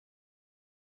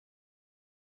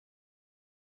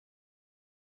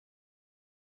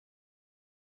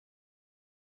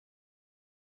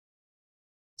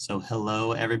So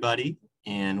hello, everybody,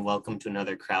 and welcome to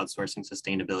another Crowdsourcing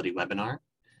Sustainability webinar.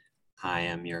 I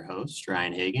am your host,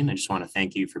 Ryan Hagan. I just want to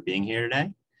thank you for being here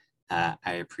today.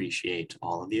 I appreciate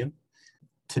all of you.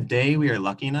 Today, we are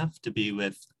lucky enough to be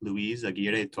with Luis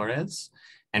Aguirre Torres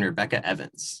and Rebecca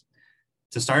Evans.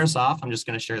 To start us off, I'm just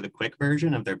going to share the quick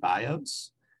version of their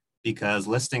bios because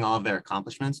listing all of their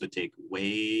accomplishments would take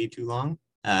way too long.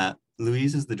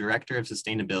 Luis is the Director of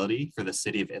Sustainability for the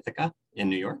City of Ithaca in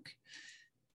New York.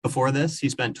 Before this, he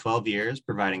spent 12 years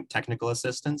providing technical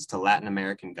assistance to Latin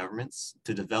American governments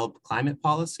to develop climate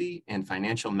policy and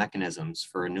financial mechanisms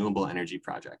for renewable energy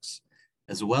projects,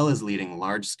 as well as leading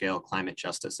large-scale climate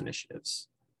justice initiatives.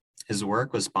 His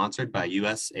work was sponsored by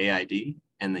USAID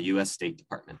and the US State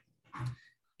Department.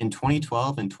 In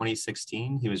 2012 and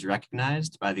 2016, he was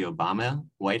recognized by the Obama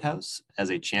White House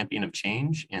as a champion of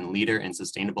change and leader in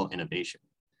sustainable innovation.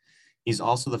 He's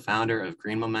also the founder of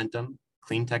Green Momentum,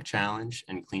 Clean Tech Challenge,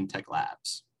 and Clean Tech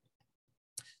Labs.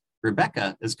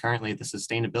 Rebecca is currently the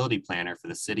sustainability planner for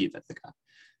the City of Ithaca.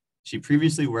 She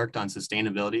previously worked on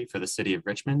sustainability for the City of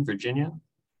Richmond, Virginia,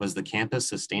 was the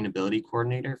campus sustainability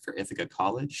coordinator for Ithaca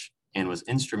College, and was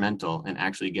instrumental in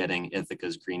actually getting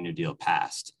Ithaca's Green New Deal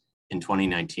passed in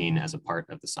 2019 as a part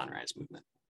of the Sunrise Movement.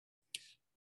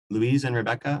 Luis and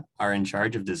Rebecca are in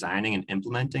charge of designing and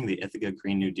implementing the Ithaca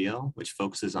Green New Deal, which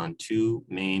focuses on two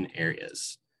main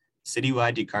areas: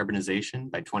 citywide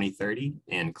decarbonization by 2030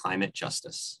 and climate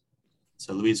justice.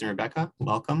 So Luis and Rebecca,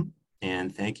 welcome,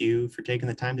 and thank you for taking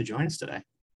the time to join us today.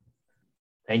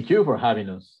 Thank you for having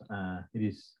us. It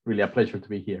is really a pleasure to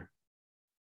be here.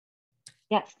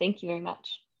 Yes, thank you very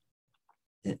much.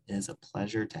 It is a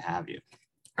pleasure to have you.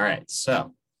 All right,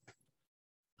 so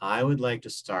I would like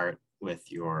to start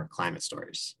with your climate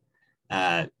stories.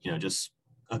 Just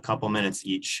a couple minutes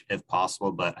each if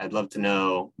possible, but I'd love to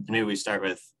know, maybe we start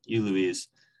with you, Luis.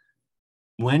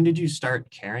 When did you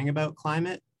start caring about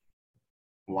climate?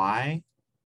 Why?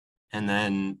 And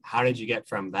then how did you get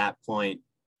from that point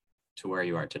to where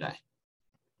you are today?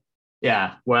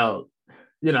 Yeah, well,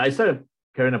 I started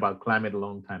caring about climate a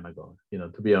long time ago.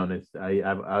 To be honest, I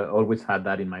always had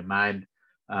that in my mind.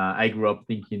 I grew up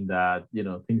thinking that,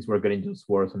 things were getting just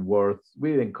worse and worse.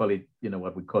 We didn't call it,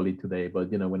 what we call it today. But,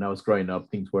 when I was growing up,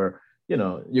 things were,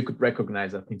 you could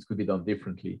recognize that things could be done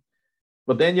differently.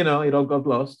 But then, it all got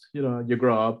lost. You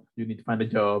grow up, you need to find a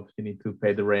job, you need to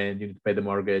pay the rent, you need to pay the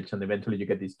mortgage, and eventually you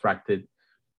get distracted.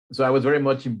 So I was very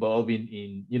much involved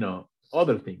in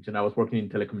other things. And I was working in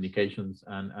telecommunications.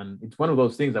 And it's one of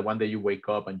those things that one day you wake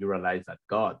up and you realize that,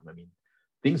 God,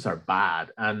 things are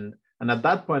bad. And at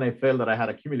that point, I felt that I had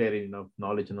accumulated enough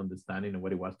knowledge and understanding of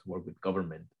what it was to work with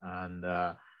government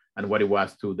and what it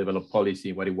was to develop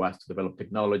policy, what it was to develop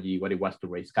technology, what it was to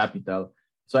raise capital.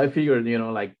 So I figured,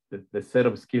 the set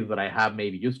of skills that I have may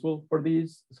be useful for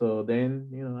this. So then,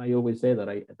 I always say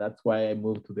that that's why I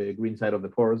moved to the green side of the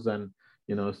force and,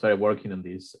 started working on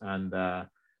this. And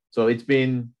so it's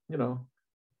been,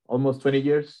 almost 20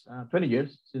 years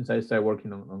since I started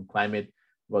working on climate,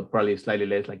 but probably slightly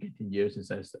less, like 18 years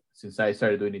since I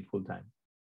started doing it full time.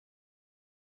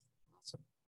 Awesome.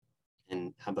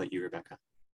 And how about you, Rebecca?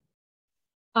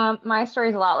 My story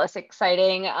is a lot less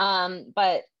exciting,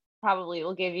 but probably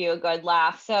will give you a good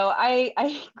laugh. So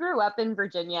I grew up in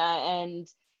Virginia and,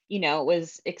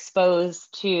 was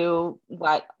exposed to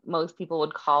what most people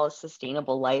would call a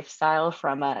sustainable lifestyle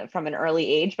from an early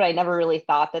age, but I never really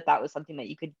thought that was something that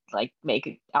you could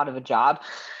make out of a job.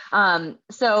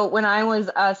 So when I was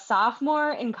a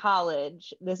sophomore in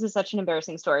college, this is such an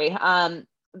embarrassing story.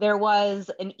 There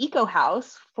was an eco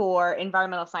house for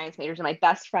environmental science majors, and my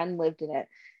best friend lived in it.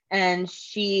 And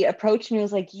she approached me and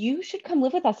was like, "You should come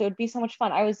live with us. It would be so much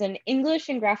fun." I was an English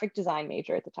and graphic design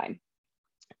major at the time.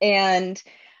 And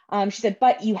she said,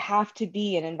 "But you have to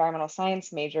be an environmental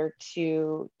science major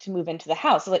to move into the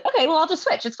house." I was like, "Okay, well, I'll just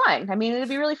switch. It's fine. It'd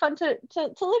be really fun to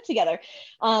live together."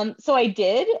 So I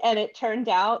did, and it turned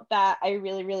out that I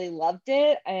really, really loved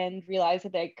it and realized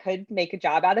that I could make a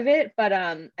job out of it. But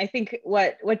I think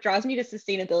what draws me to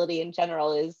sustainability in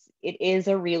general is it is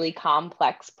a really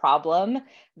complex problem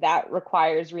that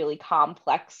requires really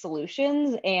complex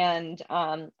solutions. And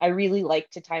I really like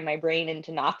to tie my brain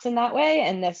into knots in that way.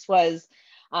 And this was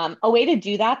a way to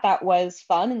do that was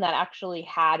fun and that actually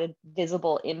had a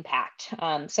visible impact.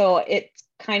 So it's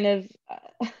kind of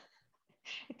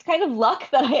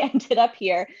luck that I ended up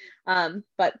here,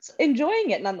 but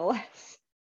enjoying it nonetheless.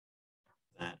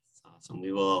 That's awesome.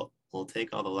 We'll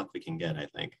take all the luck we can get, I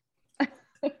think.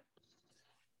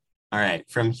 All right,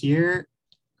 from here,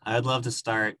 I'd love to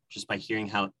start just by hearing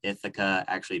how Ithaca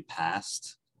actually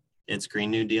passed its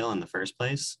Green New Deal in the first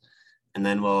place. and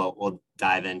then we'll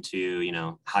dive into, you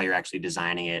know, how you're actually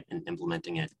designing it and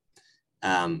implementing it.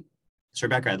 So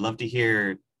Rebecca, I'd love to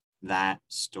hear that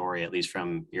story, at least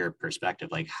from your perspective.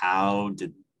 Like, how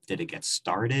did it get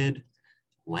started?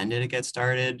 When did it get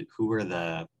started? Who were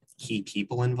the key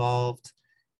people involved?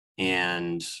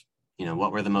 And, you know,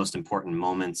 what were the most important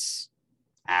moments,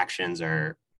 actions,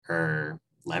 or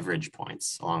leverage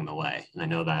points along the way? And I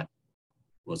know that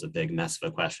was a big mess of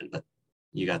a question, but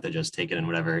you got to just take it in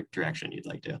whatever direction you'd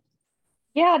like to.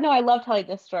 Yeah, no, I love telling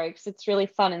this story because it's really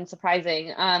fun and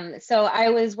surprising. So I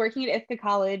was working at Ithaca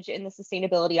College in the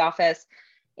sustainability office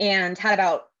and had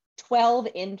about 12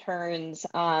 interns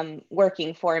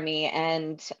working for me.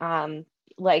 And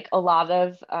like a lot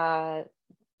of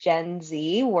Gen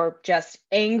Z were just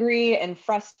angry and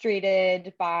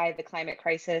frustrated by the climate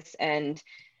crisis, and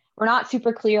we're not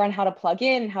super clear on how to plug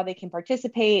in, how they can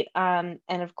participate. And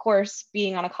of course,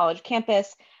 being on a college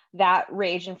campus, that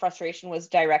rage and frustration was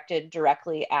directed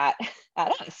directly at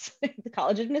us, the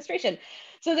college administration.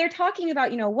 So they're talking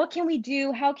about, you know, what can we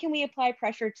do? How can we apply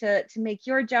pressure to make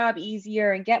your job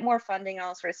easier and get more funding and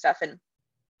all sort of stuff? And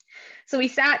so we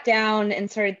sat down and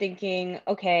started thinking,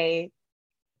 okay,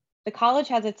 the college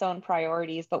has its own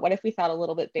priorities, but what if we thought a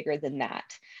little bit bigger than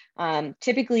that?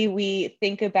 Typically, we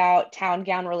think about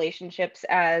town-gown relationships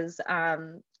as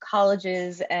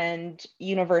colleges and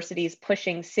universities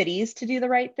pushing cities to do the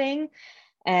right thing.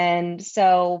 And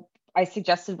so I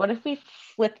suggested, what if we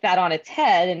flipped that on its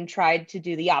head and tried to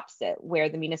do the opposite, where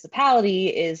the municipality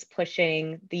is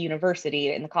pushing the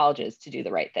university and the colleges to do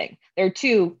the right thing? There are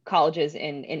two colleges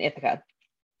in Ithaca.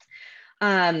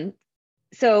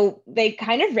 So they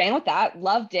kind of ran with that,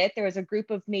 loved it. There was a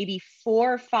group of maybe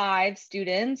 4 or 5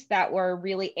 students that were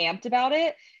really amped about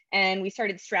it. And we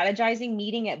started strategizing,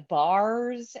 meeting at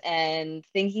bars and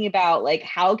thinking about, like,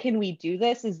 how can we do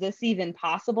this? Is this even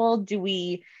possible? Do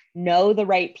we know the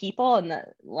right people? And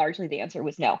largely the answer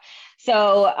was no.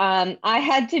 So I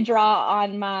had to draw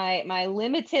on my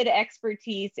limited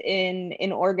expertise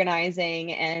in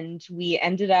organizing, and we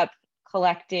ended up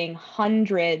collecting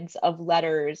hundreds of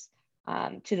letters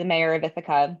to the mayor of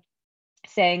Ithaca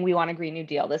saying we want a Green New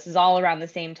Deal. This is all around the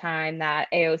same time that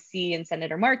AOC and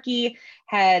Senator Markey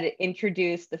had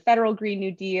introduced the federal Green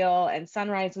New Deal, and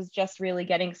Sunrise was just really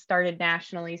getting started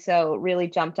nationally. So really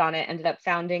jumped on it, ended up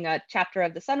founding a chapter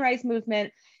of the Sunrise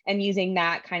Movement and using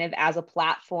that kind of as a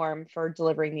platform for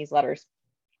delivering these letters.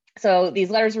 So these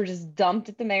letters were just dumped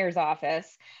at the mayor's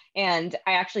office. And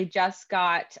I actually just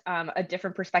got a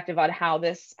different perspective on how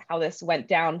this went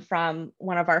down from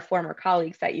one of our former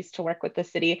colleagues that used to work with the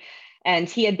city. And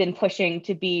he had been pushing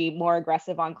to be more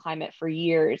aggressive on climate for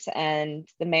years. And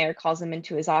the mayor calls him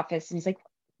into his office and he's like,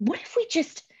 what if we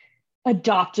just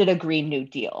adopted a Green New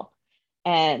Deal?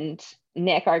 And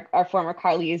Nick, our former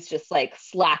colleague, is just like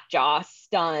slack-jaw,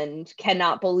 stunned,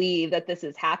 cannot believe that this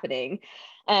is happening.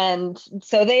 And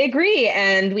so they agree,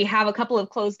 and we have a couple of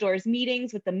closed doors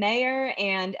meetings with the mayor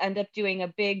and end up doing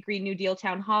a big Green New Deal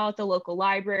town hall at the local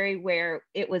library where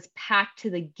it was packed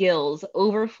to the gills,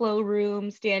 overflow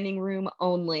room, standing room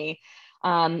only,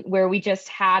 where we just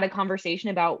had a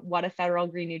conversation about what a federal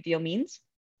Green New Deal means.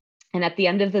 And at the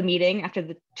end of the meeting, after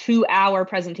the 2-hour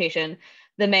presentation,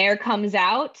 the mayor comes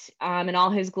out in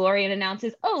all his glory and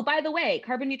announces, oh, by the way,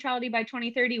 carbon neutrality by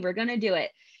 2030, we're going to do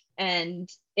it. And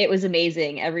it was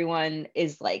amazing. Everyone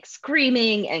is like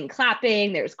screaming and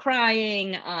clapping. There's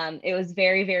crying. It was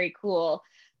very, very cool.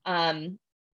 And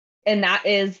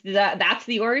that's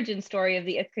the origin story of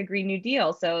the Ithaca Green New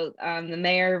Deal. So the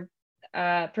mayor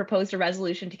proposed a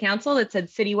resolution to council that said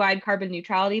citywide carbon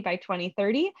neutrality by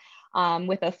 2030,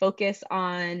 with a focus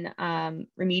on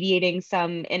remediating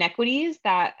some inequities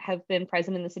that have been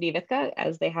present in the city of Ithaca,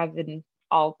 as they have been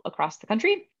all across the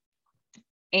country.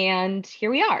 And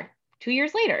here we are, 2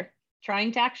 years later,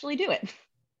 trying to actually do it.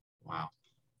 Wow,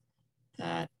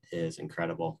 that is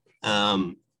incredible.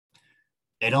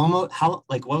 It almost,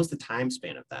 what was the time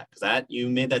span of that? Because that, you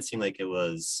made that seem like it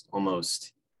was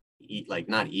almost like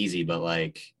not easy, but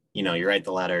like, you know, you write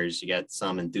the letters, you get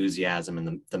some enthusiasm,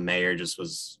 and the mayor just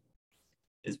was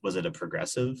it a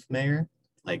progressive mayor?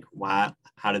 Like, why?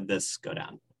 How did this go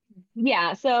down?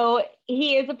 Yeah, so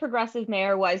he is a progressive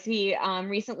mayor. Was he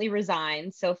recently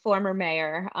resigned? So former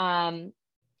mayor,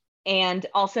 and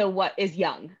also what is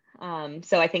young.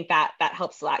 So I think that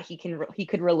helps a lot. He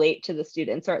could relate to the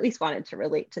students, or at least wanted to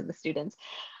relate to the students.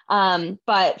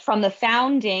 But from the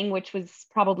founding, which was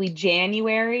probably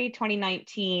January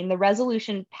 2019, the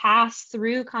resolution passed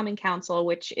through Common Council,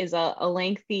 which is a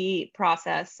lengthy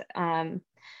process. And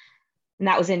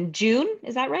that was in June.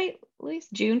 Is that right, Luis?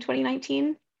 June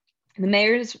 2019.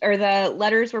 the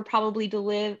letters were probably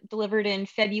delivered in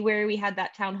February. We had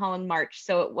that town hall in March.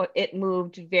 So it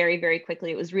moved very, very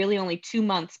quickly. It was really only 2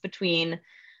 months between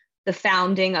the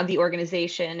founding of the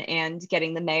organization and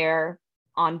getting the mayor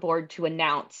on board to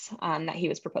announce that he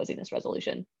was proposing this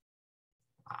resolution.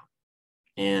 Wow.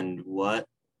 And what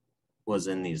was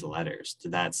in these letters?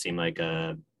 Did that seem like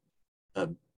a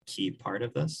key part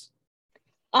of this?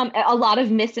 A lot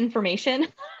of misinformation,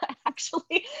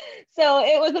 actually. So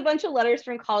it was a bunch of letters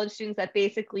from college students that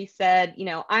basically said,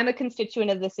 I'm a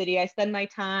constituent of the city. I spend my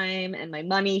time and my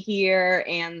money here,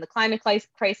 and the climate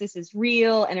crisis is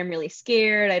real, and I'm really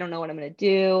scared. I don't know what I'm going to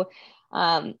do.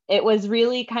 It was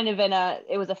really kind of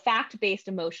it was a fact-based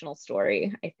emotional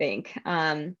story, I think.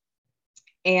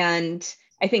 And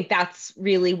I think that's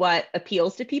really what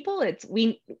appeals to people.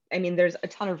 There's a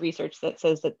ton of research that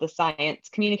says that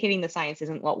communicating the science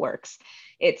isn't what works.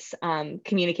 It's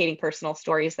communicating personal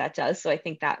stories that does. So I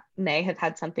think that may have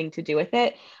had something to do with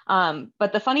it.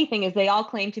 But the funny thing is they all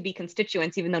claim to be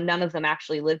constituents, even though none of them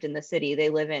actually lived in the city. They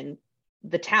live in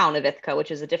the town of Ithaca,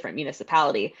 which is a different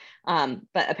municipality.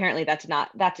 But apparently that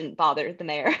didn't bother the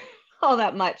mayor all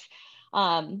that much.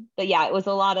 But yeah, it was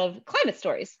a lot of climate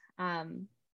stories.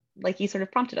 Like you sort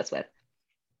of prompted us with.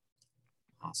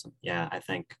 Awesome. Yeah, I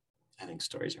think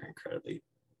stories are incredibly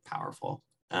powerful.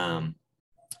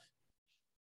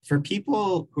 For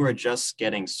people who are just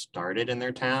getting started in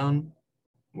their town,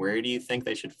 where do you think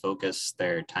they should focus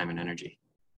their time and energy?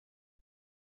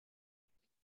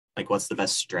 Like, what's the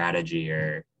best strategy?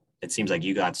 Or it seems like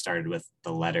you got started with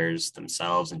the letters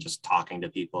themselves and just talking to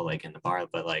people like in the bar,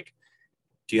 but like,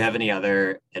 do you have any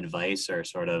other advice or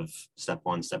sort of step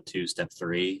 1, step 2, step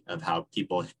 3 of how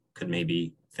people could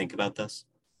maybe think about this?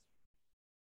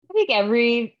 I think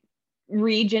every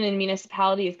region and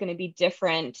municipality is going to be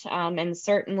different. And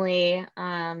certainly,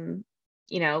 local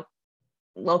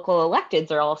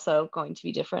electeds are also going to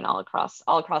be different all across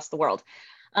the world.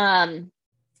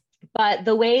 But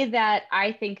the way that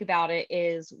I think about it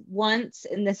is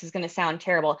and this is going to sound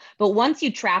terrible, but once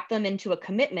you trap them into a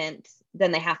commitment,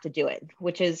 then they have to do it,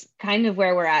 which is kind of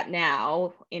where we're at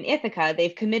now in Ithaca.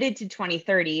 They've committed to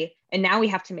 2030, and now we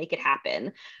have to make it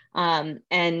happen.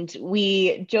 And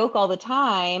we joke all the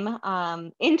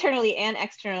time, internally and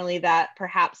externally, that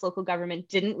perhaps local government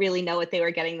didn't really know what they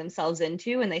were getting themselves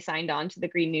into when they signed on to the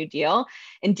Green New Deal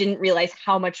and didn't realize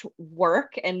how much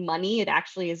work and money it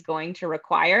actually is going to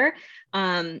require.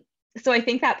 So I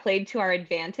think that played to our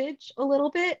advantage a little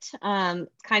bit.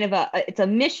 It's a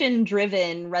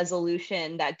mission-driven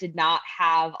resolution that did not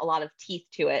have a lot of teeth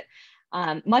to it,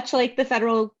 much like the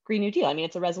federal Green New Deal. I mean,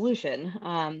 it's a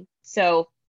resolution. So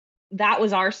that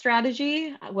was our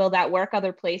strategy. Will that work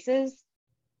other places?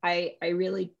 I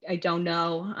don't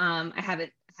know. I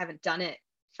haven't done it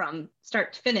from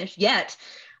start to finish yet,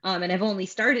 and I've only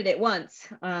started it once.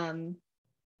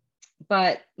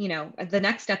 But the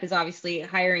next step is obviously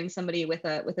hiring somebody with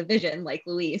a vision like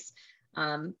Luis,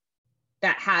 that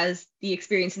has the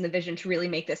experience and the vision to really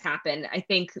make this happen. I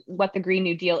think what the Green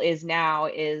New Deal is now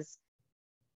is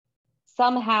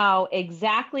somehow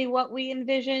exactly what we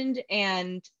envisioned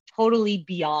and totally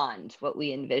beyond what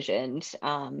we envisioned,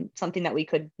 something that we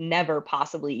could never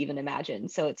possibly even imagine.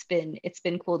 So it's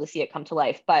been cool to see it come to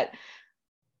life. But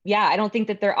yeah, I don't think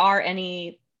there's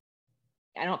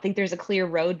a clear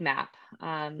roadmap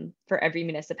for every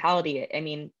municipality. I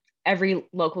mean, every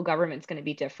local government's going to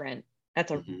be different. That's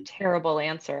a terrible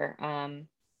answer,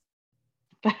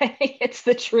 but I think it's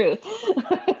the truth.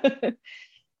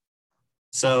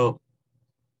 So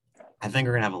I think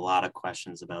we're going to have a lot of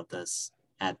questions about this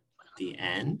at the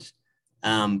end.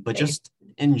 But just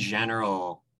in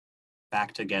general,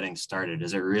 back to getting started,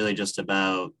 is it really just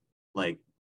about like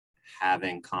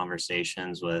having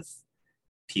conversations with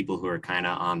people who are kind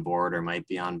of on board or might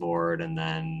be on board, and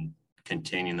then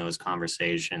continuing those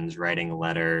conversations, writing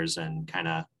letters and kind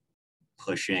of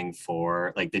pushing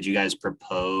for, like, did you guys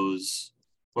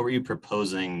what were you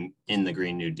proposing in the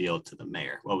Green New Deal to the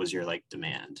mayor? What was your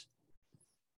demand?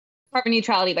 Carbon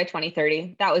neutrality by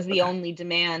 2030. That was the only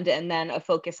demand, and then a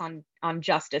focus on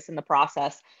justice in the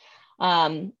process.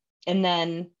 And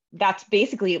then that's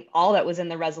basically all that was in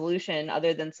the resolution,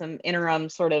 other than some interim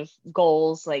sort of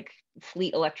goals like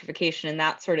fleet electrification and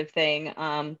that sort of thing.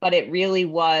 But it really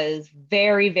was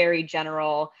very, very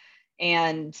general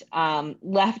and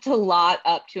left a lot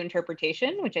up to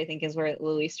interpretation, which I think is where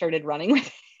Luis started running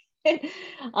with it.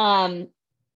 And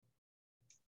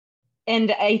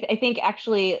I think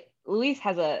actually Luis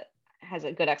has a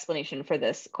good explanation for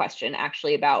this question,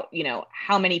 actually, about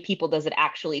how many people does it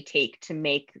actually take to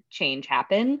make change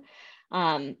happen.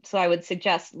 So I would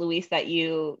suggest, Luis, that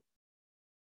you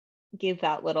give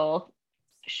that little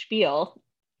spiel.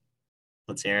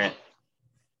 Let's hear it.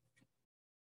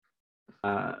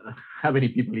 How many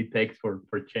people it takes for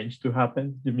change to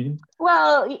happen, you mean?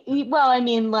 Well, I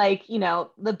mean, like, you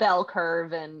know, the bell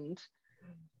curve and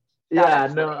yeah,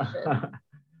 no,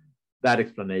 that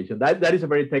explanation. That is a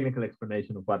very technical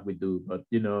explanation of what we do. But,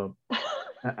 you know,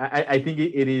 I think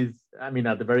it is, I mean,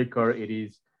 at the very core, it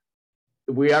is,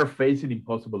 we are facing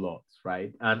impossible odds,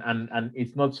 right? And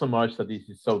it's not so much that this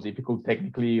is so difficult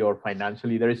technically or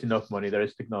financially. There is enough money, there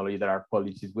is technology, there are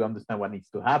policies. We understand what needs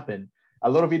to happen. A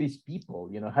lot of it is people,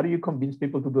 you know, how do you convince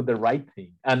people to do the right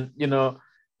thing? And, you know,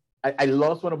 I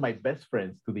lost one of my best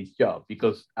friends to this job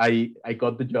because I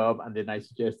got the job and then I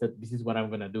suggested, this is what I'm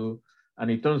going to do. And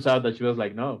it turns out that she was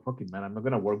like, no, fuck it, man, I'm not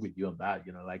going to work with you on that.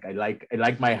 You know, like I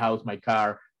like my house, my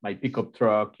car, my pickup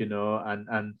truck, you know,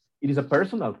 and it is a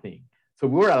personal thing. So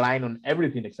we were aligned on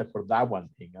everything except for that one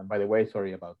thing. And by the way,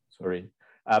 sorry.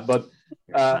 But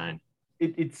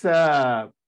it's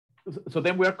so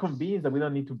then we are convinced that we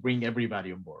don't need to bring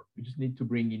everybody on board. We just need to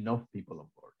bring enough people on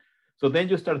board. So then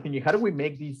you start thinking, how do we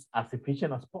make this as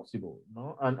efficient as possible?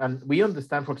 No? And we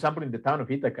understand, for example, in the town of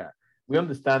Ithaca, we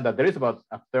understand that there is about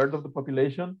a third of the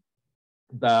population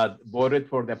that voted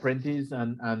for the apprentice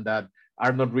and that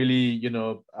are not really, you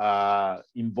know,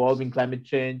 involved in climate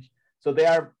change. So they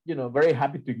are, you know, very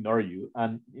happy to ignore you.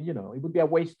 And, you know, it would be a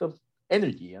waste of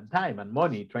energy and time and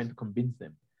money trying to convince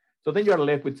them. So then you are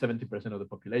left with 70% of the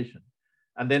population.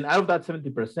 And then out of that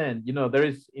 70%, you know, there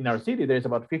is in our city, there's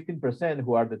about 15%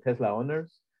 who are the Tesla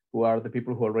owners, who are the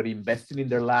people who are already invested in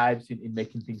their lives in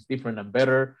making things different and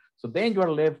better. So then you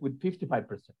are left with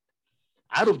 55%.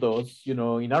 Out of those, you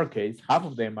know, in our case, half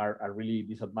of them are really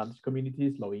disadvantaged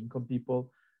communities, low income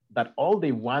people, that all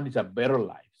they want is a better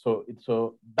life.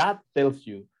 So that tells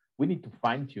you we need to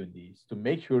fine tune this to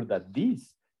make sure that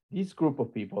this group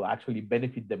of people actually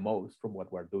benefit the most from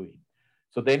what we're doing.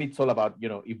 So then it's all about, you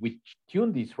know, if we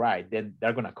tune this right, then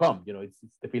they're going to come. You know, it's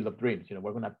the field of dreams. You know,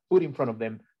 we're going to put in front of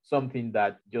them something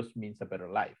that just means a better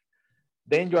life.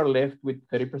 Then you're left with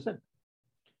 30%.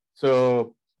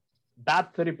 So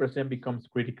that 30% becomes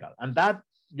critical. And that,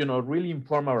 you know, really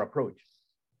inform our approach.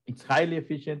 It's highly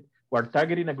efficient. We're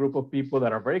targeting a group of people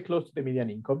that are very close to the median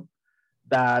income,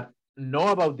 that know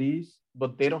about this,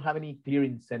 but they don't have any clear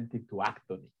incentive to act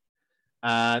on it.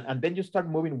 And then you start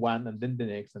moving one and then the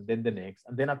next and then the next.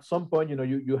 And then at some point, you know,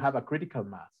 you have a critical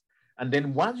mass. And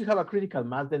then once you have a critical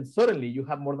mass, then suddenly you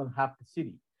have more than half the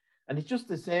city. And it's just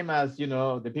the same as, you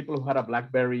know, the people who had a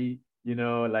BlackBerry, you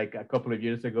know, like a couple of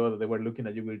years ago, that they were looking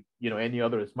at you with, you know, any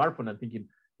other smartphone and thinking,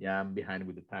 yeah, I'm behind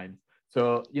with the times.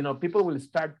 So, you know, people will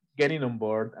start getting on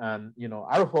board. And, you know,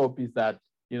 our hope is that,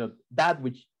 you know, that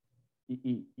which,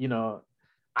 you know,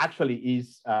 actually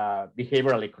is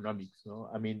behavioral economics. No?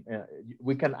 I mean,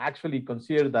 we can actually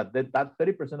consider that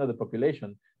 30% of the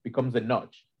population becomes a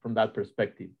notch from that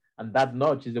perspective. And that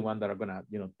notch is the one that are gonna,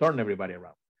 you know, turn everybody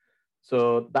around.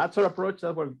 So that's our approach.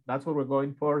 That's what we're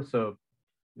going for. So,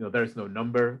 you know, there's no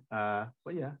number,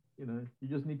 but yeah, you know, you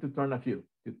just need to turn a few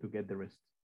to get the rest.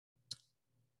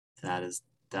 That is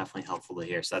definitely helpful to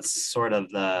hear. So that's sort of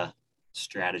the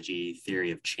strategy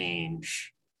theory of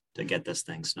change to get this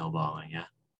thing snowballing. Yeah.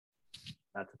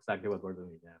 That's exactly what we're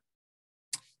doing. Yeah.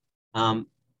 All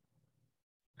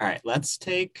right, let's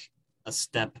take a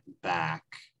step back.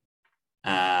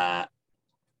 How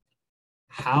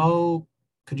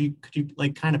could you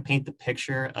like kind of paint the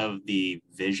picture of the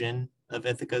vision of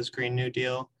Ithaca's Green New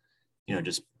Deal? You know,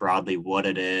 just broadly what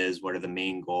it is, what are the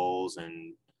main goals,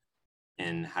 and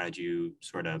how did you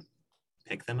sort of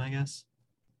pick them, I guess?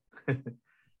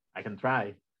 I can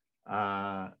try.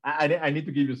 I need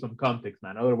to give you some context,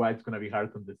 man. Otherwise, it's going to be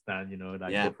hard to understand, you know,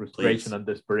 like the frustration please. And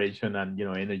desperation and, you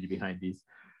know, energy behind this.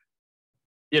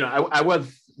 You know, I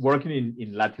was working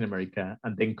in Latin America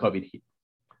and then COVID hit.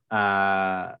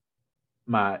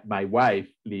 My wife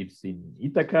lives in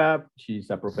Ithaca.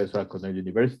 She's a professor at Cornell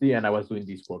University, and I was doing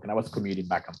this work and I was commuting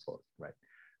back and forth, right?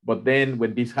 But then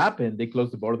when this happened, they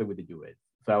closed the border with the US.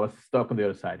 So I was stuck on the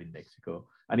other side in Mexico.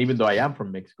 And even though I am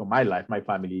from Mexico, my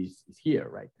family is here,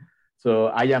 right? So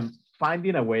I am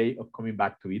finding a way of coming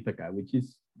back to Ithaca, which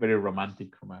is very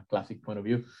romantic from a classic point of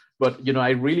view. But, you know,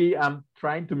 I really am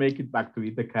trying to make it back to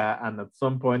Ithaca. And at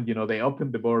some point, you know, they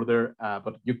opened the border,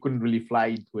 but you couldn't really fly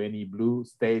into any blue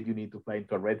state. You need to fly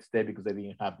into a red state because they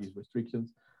didn't have these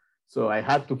restrictions. So I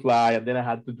had to fly and then I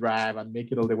had to drive and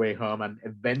make it all the way home. And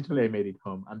eventually I made it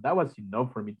home. And that was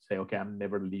enough for me to say, okay, I'm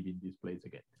never leaving this place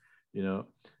again, you know?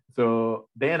 So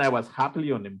then I was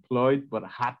happily unemployed, but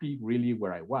happy really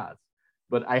where I was.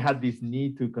 But I had this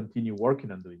need to continue working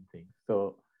and doing things.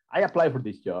 So I applied for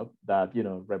this job that, you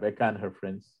know, Rebecca and her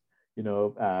friends,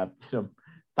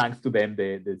 thanks to them,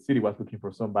 the city was looking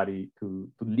for somebody to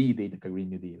lead the Ithaca Green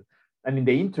New Deal. And in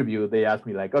the interview, they asked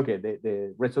me like, okay,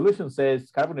 the resolution says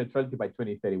carbon neutrality by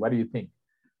 2030. What do you think?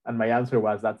 And my answer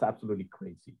was, that's absolutely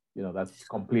crazy. That's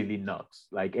completely nuts.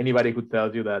 Like anybody who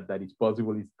tells you that it's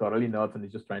possible is totally nuts and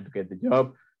is just trying to get the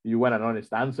job. You want an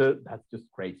honest answer? That's just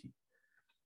crazy.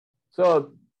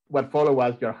 So what followed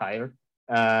was you're hired.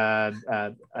 And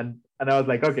I was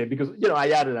like, okay, because,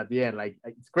 I added at the end, like,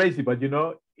 it's crazy, but,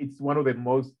 it's one of the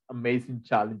most amazing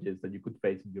challenges that you could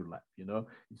face in your life.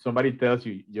 If somebody tells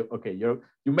you,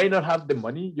 you may not have the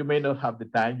money, you may not have the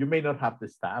time, you may not have the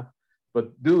staff, but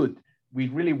dude, we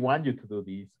really want you to do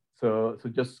this. So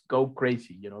just go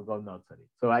crazy, go nuts at it.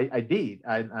 So I did,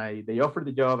 and they offered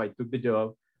the job, I took the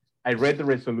job, I read the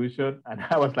resolution, and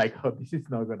I was like, oh, this is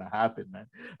not going to happen, man.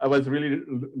 I was really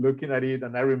looking at it,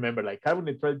 and I remember like carbon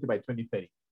neutrality by 2030.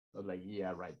 I was like,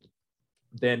 yeah, right.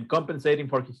 Then compensating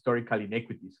for historical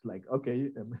inequities, like, okay,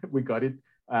 we got it.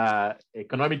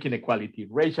 Economic inequality,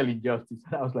 racial injustice.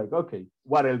 And I was like, okay,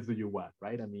 what else do you want,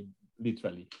 right? I mean,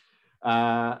 literally.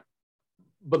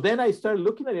 But then I started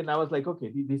looking at it and I was like,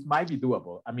 okay, this might be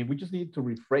doable. I mean, we just need to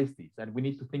rephrase this and we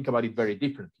need to think about it very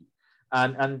differently.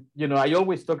 And I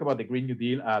always talk about the Green New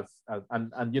Deal as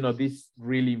this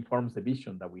really informs the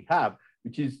vision that we have,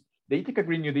 which is the Ithaca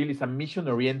Green New Deal is a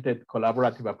mission-oriented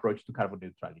collaborative approach to carbon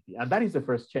neutrality. And that is the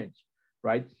first change,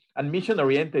 right? And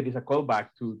mission-oriented is a callback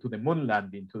to the moon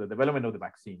landing, to the development of the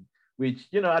vaccine, which,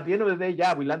 at the end of the day,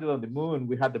 yeah, we landed on the moon,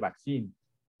 we had the vaccine,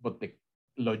 but the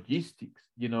logistics,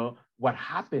 what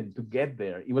happened to get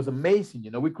there, it was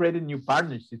amazing. We created new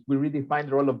partnerships, we redefined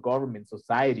the role of government,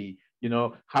 society,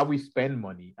 how we spend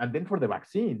money. And then for the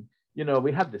vaccine,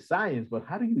 we had the science, but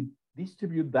how do you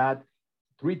distribute that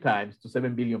 3 times to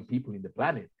 7 billion people in the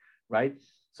planet, right?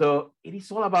 So it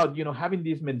is all about, having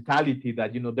this mentality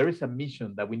that, there is a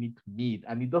mission that we need to meet,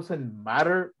 and it doesn't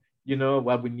matter,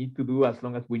 what we need to do as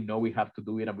long as we know we have to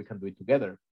do it and we can do it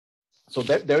together. So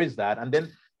there is that. And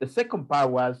then the second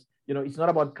part was, it's not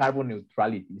about carbon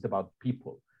neutrality, it's about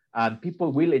people. And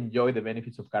people will enjoy the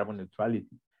benefits of carbon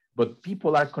neutrality, but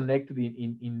people are connected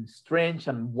in strange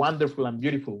and wonderful and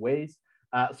beautiful ways.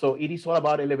 So it is all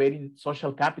about elevating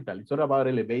social capital. It's all about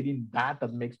elevating that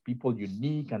makes people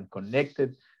unique and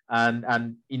connected.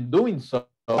 And in doing so,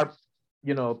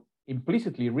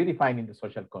 implicitly redefining the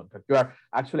social contract. You are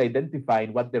actually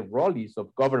identifying what the role is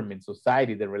of government,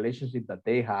 society, the relationship that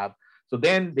they have. So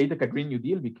then the Ithaca Green New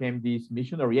Deal became this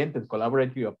mission-oriented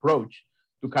collaborative approach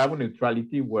to carbon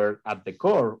neutrality, where at the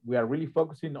core, we are really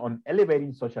focusing on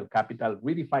elevating social capital,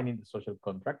 redefining the social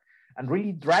contract, and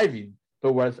really driving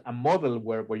towards a model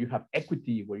where you have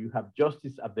equity, where you have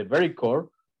justice at the very core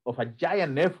of a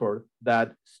giant effort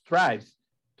that strives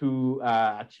to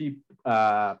achieve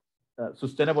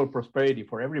sustainable prosperity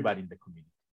for everybody in the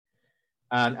community.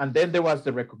 And then there was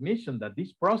the recognition that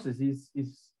this process is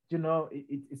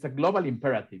it's a global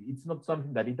imperative. It's not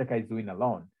something that Ithaca is doing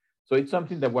alone. So it's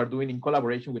something that we're doing in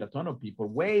collaboration with a ton of people,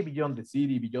 way beyond the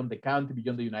city, beyond the county,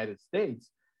 beyond the United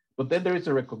States. But then there is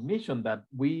a recognition that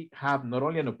we have not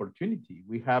only an opportunity,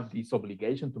 we have this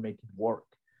obligation to make it work.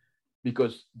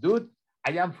 Because, dude,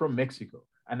 I am from Mexico,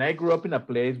 and I grew up in a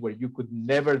place where you could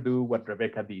never do what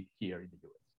Rebecca did here in the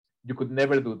US. You could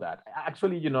never do that.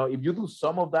 Actually, if you do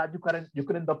some of that, you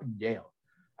could end up in jail.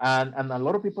 And a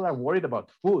lot of people are worried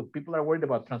about food. People are worried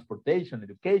about transportation,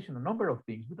 education, a number of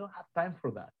things. We don't have time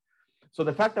for that. So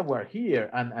the fact that we're here,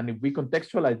 and if we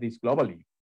contextualize this globally,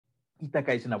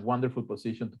 Ithaca is in a wonderful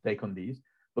position to take on this.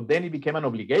 But then it became an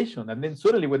obligation. And then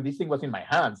suddenly when this thing was in my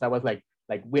hands, I was like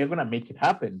we're going to make it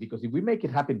happen. Because if we make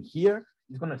it happen here,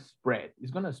 it's going to spread.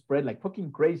 It's going to spread like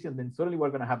fucking crazy. And then suddenly we're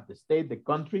going to have the state, the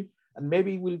country, and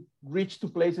maybe we'll reach to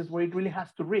places where it really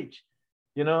has to reach,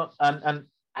 and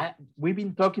we've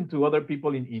been talking to other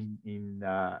people in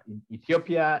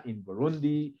Ethiopia, in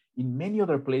Burundi, in many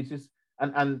other places,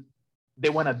 and they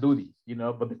want to do this,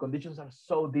 but the conditions are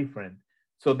so different.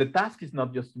 So the task is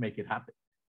not just to make it happen,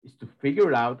 it's to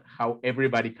figure out how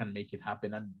everybody can make it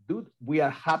happen. And dude, we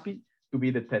are happy to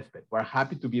be the testbed. We're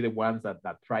happy to be the ones that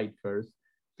try it first,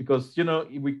 because,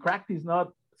 if we crack this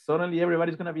nut, suddenly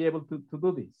everybody's going to be able to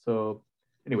do this. So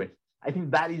anyway, I think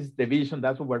that is the vision.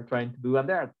 That's what we're trying to do. And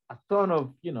there are a ton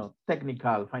of,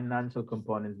 technical, financial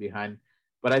components behind.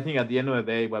 But I think at the end of the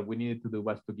day, what we needed to do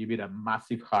was to give it a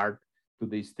massive heart to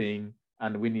this thing.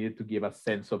 And we needed to give a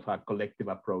sense of a collective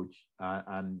approach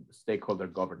and stakeholder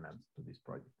governance to this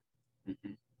project.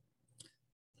 Mm-hmm.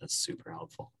 That's super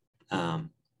helpful. I'd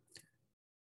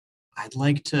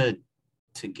like to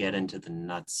get into the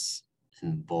nuts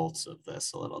and bolts of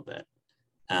this a little bit.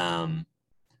 And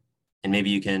maybe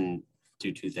you can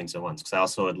do two things at once, because I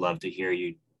also would love to hear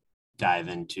you dive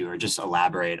into or just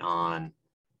elaborate on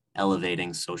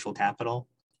elevating social capital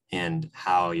and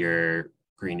how your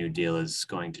Green New Deal is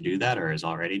going to do that or is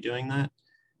already doing that.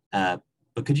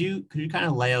 But could you kind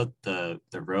of lay out the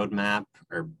roadmap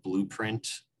or blueprint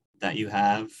that you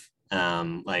have?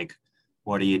 Like,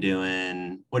 what are you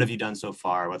doing? What have you done so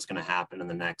far? What's going to happen in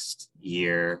the next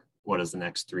year? What does the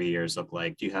next 3 years look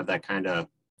like? Do you have that kind of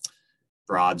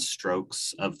broad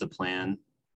strokes of the plan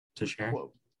to share?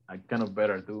 Well, I kind of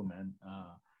better do, man.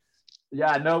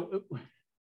 Yeah, no.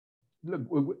 Look,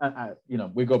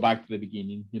 we go back to the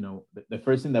beginning. The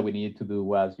first thing that we needed to do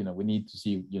was, we need to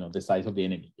see, the size of the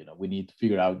enemy. We need to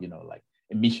figure out, like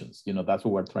emissions. That's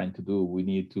what we're trying to do. We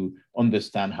need to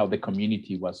understand how the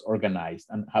community was organized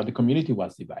and how the community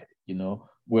was divided.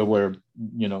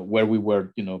 Where we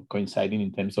were, coinciding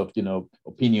in terms of,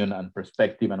 opinion and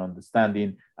perspective and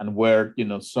understanding, and where,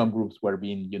 some groups were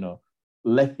being,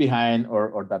 left behind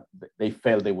or that they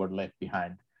felt they were left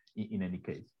behind in any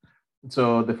case.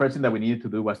 So the first thing that we needed to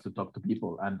do was to talk to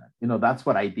people, and that's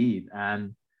what I did.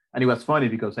 And it was funny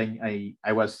because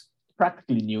I was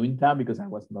practically new in town because I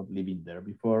was not living there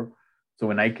before. So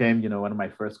when I came, one of my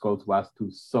first calls was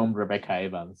to some Rebecca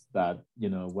Evans that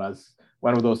was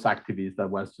one of those activists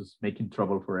that was just making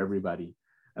trouble for everybody.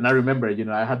 And I remember,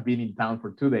 I had been in town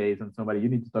for 2 days, and somebody, you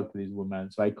need to talk to this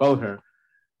woman. So I called her,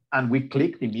 and we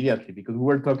clicked immediately because we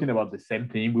were talking about the same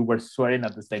thing. We were swearing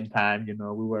at the same time. We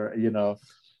were,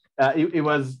 it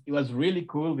was really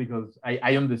cool because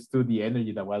I understood the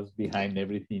energy that was behind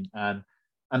everything.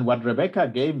 And what Rebecca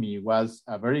gave me was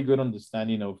a very good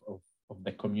understanding of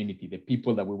the community, the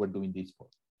people that we were doing this for.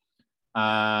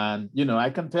 And, I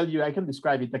can tell you, I can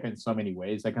describe Ithaca in so many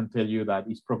ways. I can tell you that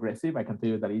it's progressive. I can tell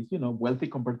you that it's, wealthy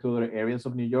compared to other areas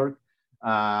of New York.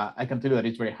 I can tell you that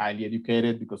it's very highly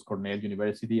educated because Cornell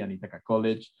University and Ithaca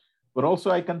College. But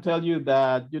also I can tell you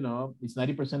that, it's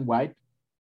 90% white.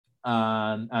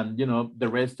 And the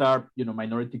rest are,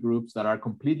 minority groups that are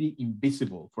completely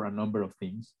invisible for a number of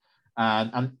things.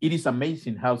 And it is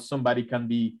amazing how somebody can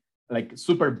be like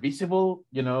super visible,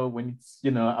 when it's,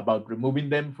 about removing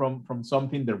them from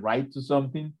something, the right to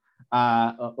something,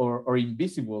 or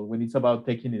invisible when it's about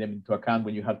taking them into account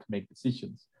when you have to make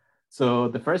decisions. So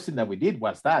the first thing that we did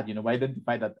was that, we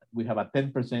identified that we have a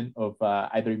 10% of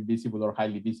either invisible or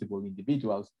highly visible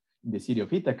individuals in the city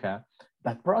of Ithaca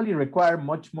that probably require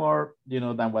much more,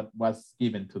 than what was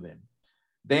given to them.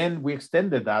 Then we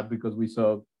extended that because we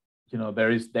saw,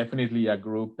 there is definitely a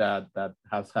group that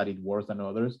has had it worse than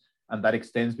others, and that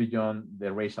extends beyond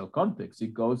the racial context.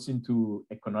 It goes into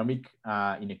economic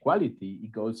inequality.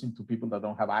 It goes into people that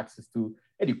don't have access to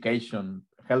education,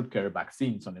 healthcare,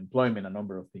 vaccines, unemployment, a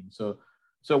number of things.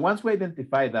 So once we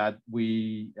identified that,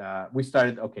 we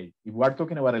started, okay, if we are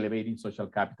talking about elevating social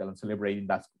capital and celebrating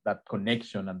that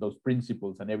connection and those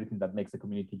principles and everything that makes the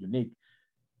community unique,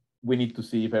 we need to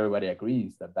see if everybody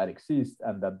agrees that exists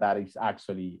and that is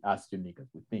actually as unique as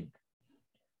we think.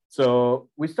 So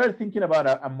we started thinking about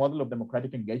a model of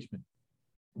democratic engagement,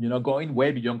 going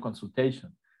way beyond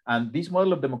consultation. And this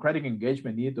model of democratic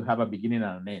engagement needed to have a beginning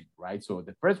and an end, right? So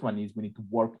the first one is we need to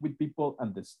work with people,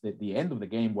 and the end of the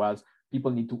game was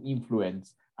people need to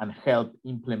influence and help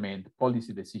implement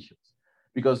policy decisions.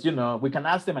 Because, we can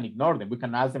ask them and ignore them. We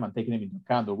can ask them and take them into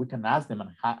account, or we can ask them and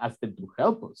ask them to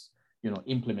help us,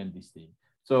 implement this thing.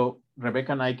 So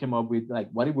Rebecca and I came up with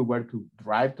what if we were to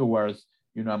drive towards,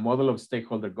 a model of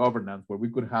stakeholder governance where we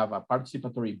could have a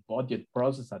participatory budget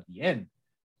process at the end,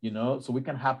 so we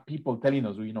can have people telling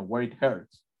us, where it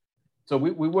hurts. So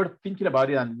we were thinking about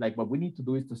it, and what we need to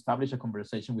do is to establish a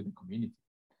conversation with the community.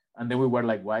 And then we were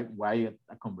like, why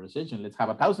a conversation? Let's have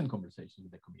 1,000 conversations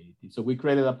with the community. So we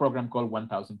created a program called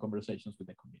 1,000 Conversations with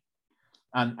the Community.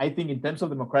 And I think in terms of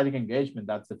democratic engagement,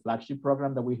 that's the flagship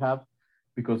program that we have,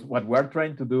 because what we're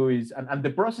trying to do is, and the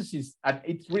process is, and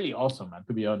it's really awesome, man,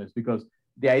 to be honest, because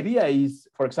the idea is,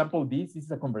 for example, this is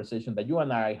a conversation that you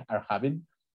and I are having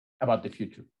about the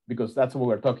future, because that's what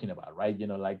we're talking about, right?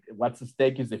 What's at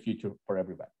stake is the future for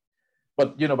everybody.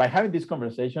 But, by having this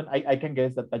conversation, I can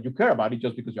guess that you care about it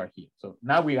just because you're here. So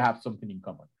now we have something in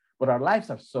common, but our lives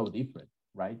are so different,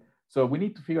 right? So we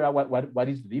need to figure out what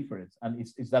is the difference. And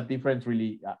is that difference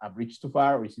really a bridge too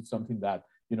far, or is it something that,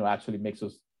 actually makes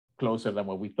us closer than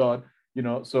what we thought?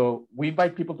 So we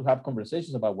invite people to have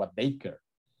conversations about what they care.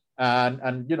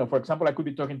 And for example, I could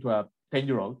be talking to a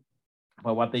 10-year-old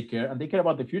about what they care, and they care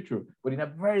about the future, but in a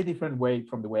very different way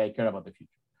from the way I care about the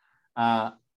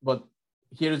future. But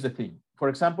here's the thing. For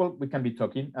example, we can be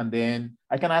talking, and then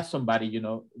I can ask somebody,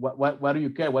 what do you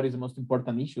care? What is the most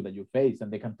important issue that you face?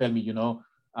 And they can tell me,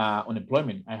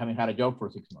 unemployment. I haven't had a job for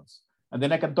 6 months. And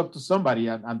then I can talk to somebody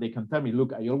and they can tell me,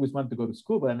 look, I always wanted to go to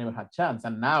school, but I never had a chance.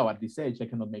 And now at this age, I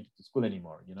cannot make it to school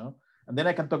anymore, you know? And then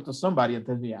I can talk to somebody and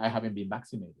tell me I haven't been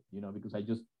vaccinated, you know, because I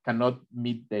just cannot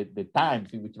meet the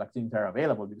times in which vaccines are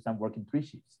available because I'm working 3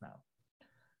 shifts now.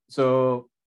 So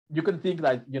you can think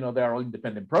that, you know, they are all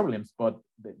independent problems, but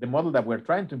the model that we're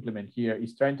trying to implement here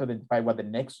is trying to identify what the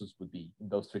nexus would be in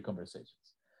those 3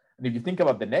 conversations. And if you think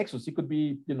about the nexus, it could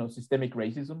be, you know, systemic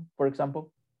racism, for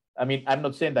example. I mean, I'm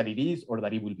not saying that it is or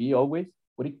that it will be always,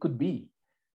 but it could be.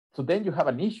 So then you have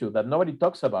an issue that nobody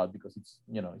talks about because it's,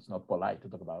 you know, it's not polite to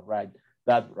talk about, right?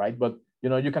 But, you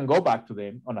know, you can go back to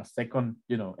them on a second,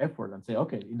 you know, effort and say,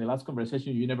 okay, in the last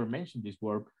conversation, you never mentioned this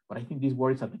word, but I think this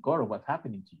word is at the core of what's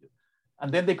happening to you.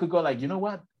 And then they could go like, you know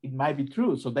what, it might be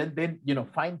true. So then, you know,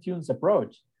 fine tunes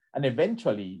approach. And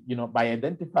eventually, you know, by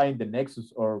identifying the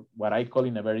nexus, or what I call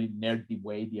in a very nerdy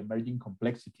way, the emerging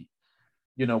complexity,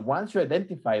 you know, once you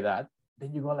identify that,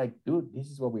 then you go like, dude, this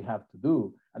is what we have to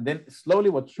do. And then slowly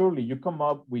but surely you come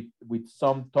up with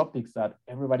some topics that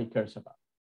everybody cares about.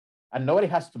 And nobody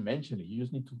has to mention it. You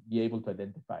just need to be able to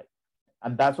identify it.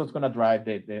 And that's what's going to drive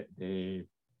the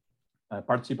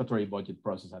participatory budget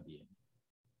process at the end.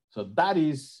 So that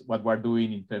is what we're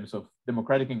doing in terms of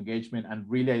democratic engagement and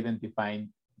really identifying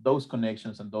those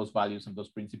connections and those values and those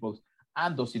principles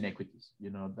and those inequities,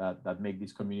 you know, that make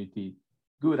this community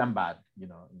good and bad, you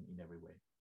know, in every way.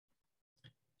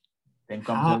 Then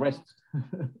comes the rest.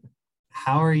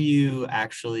 How are you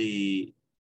actually,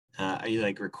 are you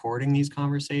like recording these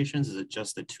conversations? Is it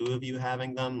just the 2 of you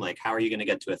having them? Like, how are you going to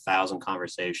get to 1,000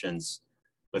 conversations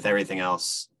with everything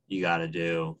else you got to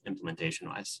do implementation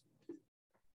wise?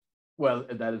 Well,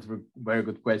 that is a very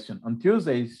good question. On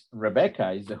Tuesdays,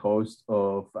 Rebecca is the host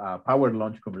of Power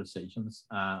Lunch Conversations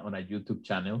on a YouTube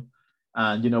channel.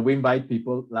 And, you know, we invite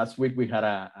people. Last week, we had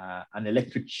an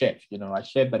electric chef, you know, a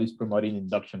chef that is promoting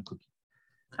induction cooking.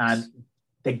 And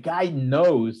the guy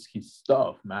knows his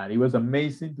stuff, man. It was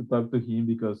amazing to talk to him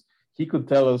because he could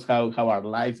tell us how our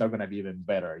lives are going to be even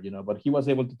better, you know, but he was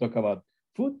able to talk about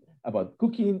food, about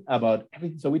cooking, about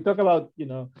everything. So we talk about, you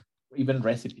know, even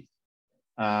recipes.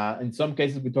 In some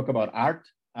cases, we talk about art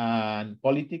and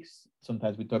politics.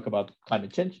 Sometimes we talk about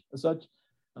climate change as such.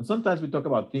 And sometimes we talk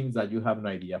about things that you have no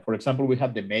idea. For example, we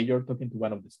had the mayor talking to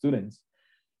one of the students.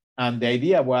 And the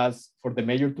idea was for the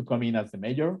mayor to come in as the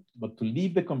mayor, but to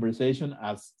leave the conversation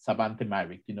as Savante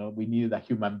Myrick. You know, we needed a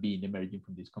human being emerging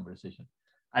from this conversation.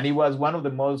 And it was one of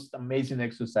the most amazing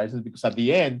exercises because at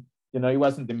the end, you know, it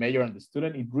wasn't the mayor and the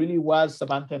student. It really was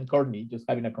Savante and Courtney just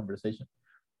having a conversation.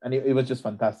 And it was just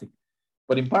fantastic.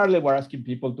 But in parallel, we're asking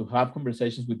people to have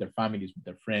conversations with their families, with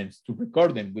their friends, to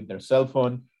record them with their cell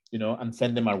phone, you know, and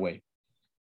send them our way.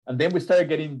 And then we started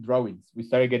getting drawings. We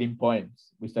started getting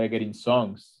poems. We started getting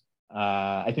songs.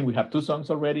 I think we have 2 songs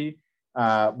already.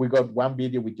 We got 1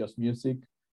 video with just music.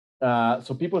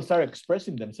 So people started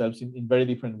expressing themselves in very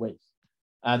different ways.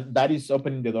 And that is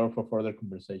opening the door for further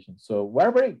conversations. So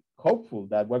we're very hopeful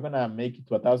that we're going to make it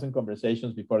to 1,000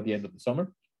 conversations before the end of the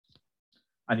summer.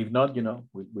 And if not, you know,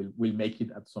 we'll make it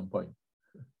at some point.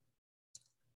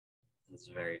 That's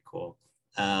very cool.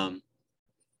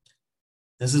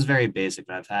 This is very basic,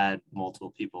 but I've had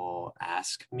multiple people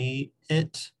ask me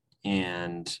it,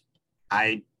 and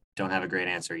I don't have a great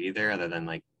answer either, other than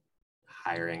like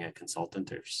hiring a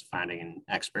consultant or just finding an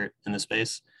expert in the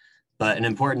space. But an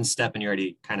important step, and you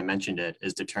already kind of mentioned it,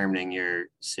 is determining your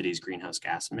city's greenhouse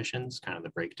gas emissions, kind of the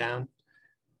breakdown,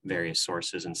 various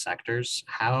sources and sectors.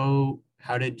 How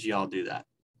did y'all do that?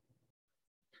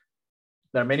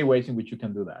 There are many ways in which you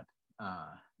can do that.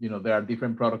 You know, there are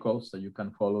different protocols that you can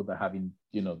follow that have been,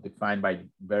 you know, defined by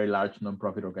very large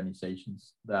nonprofit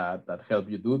organizations that help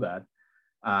you do that.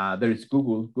 There is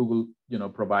Google. Google, you know,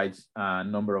 provides a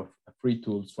number of free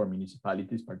tools for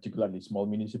municipalities, particularly small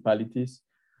municipalities.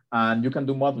 And you can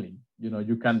do modeling. You know,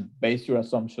 you can base your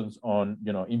assumptions on,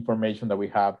 you know, information that we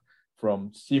have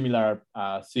from similar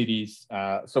cities.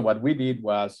 So what we did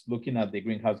was looking at the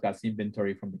greenhouse gas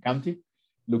inventory from the county,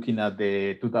 looking at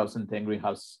the 2010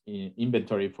 greenhouse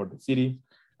inventory for the city.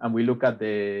 And we look at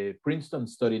the Princeton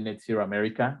study, Net Zero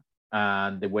America,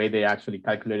 and the way they actually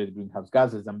calculated greenhouse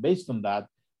gases. And based on that,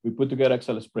 we put together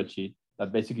Excel spreadsheet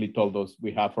that basically told us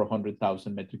we have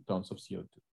 400,000 metric tons of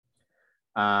CO2.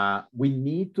 We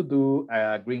need to do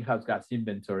a greenhouse gas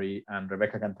inventory, and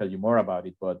Rebecca can tell you more about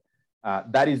it, but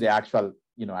that is the actual,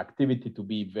 you know, activity to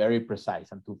be very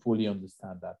precise and to fully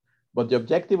understand that. But the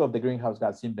objective of the greenhouse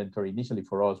gas inventory initially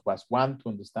for us was, 1, to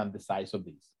understand the size of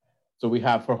this. So we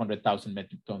have 400,000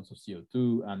 metric tons of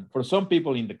CO2. And for some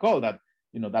people in the call, that,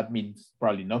 you know, that means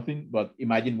probably nothing, but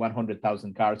imagine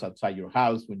 100,000 cars outside your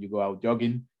house when you go out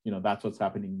jogging, you know, that's what's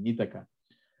happening in Ithaca.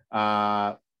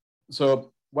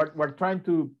 So we're trying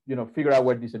to, figure out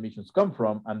where these emissions come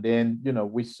from. And then,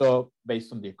 we saw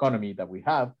based on the economy that we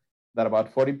have that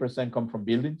about 40% come from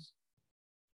buildings.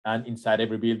 And inside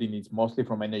every building is mostly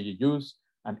from energy use,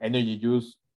 and energy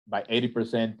use by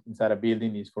 80% inside a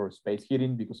building is for space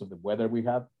heating because of the weather we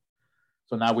have.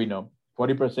 So now we know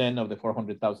 40% of the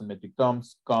 400,000 metric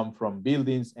tons come from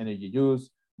buildings, energy use,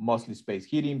 mostly space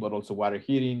heating, but also water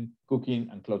heating, cooking,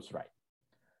 and clothes drying.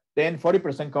 Then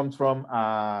 40% comes from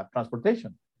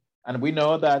transportation. And we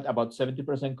know that about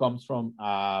 70% comes from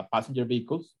passenger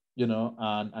vehicles,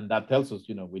 and that tells us,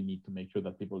 we need to make sure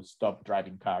that people stop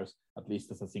driving cars, at least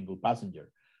as a single passenger.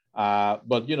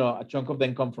 But, a chunk of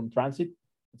them come from transit.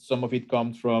 Some of it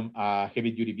comes from heavy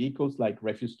duty vehicles like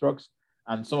refuse trucks,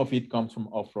 and some of it comes from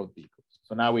off-road vehicles.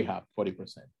 So now we have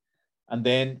 40%. And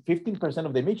then 15%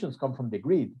 of the emissions come from the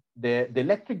grid. The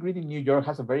electric grid in New York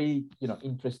has a very,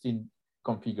 interesting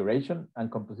configuration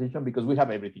and composition because we have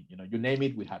everything, you name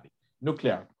it, we have it.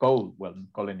 Nuclear, coal, well,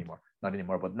 coal not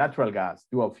anymore, but natural gas,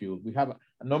 dual fuel. We have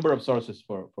a number of sources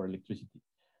for electricity.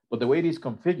 But the way it is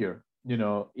configured,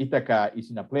 Ithaca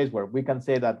is in a place where we can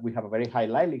say that we have a very high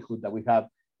likelihood that we have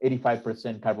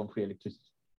 85% carbon-free electricity,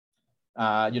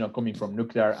 coming from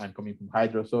nuclear and coming from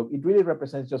hydro. So it really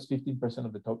represents just 15%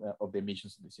 of the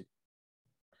emissions in the city.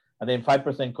 And then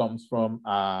 5% comes from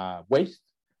waste,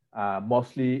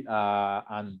 mostly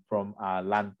and from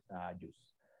land use.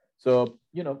 So,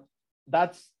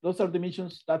 those are the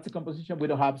emissions. That's the composition. We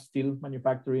don't have steel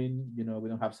manufacturing, we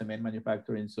don't have cement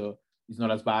manufacturing. So it's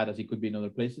not as bad as it could be in other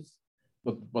places,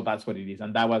 but that's what it is.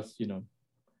 And that was,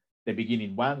 the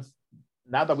beginning.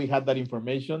 Now that we had that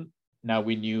information, now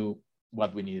we knew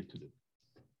what we needed to do.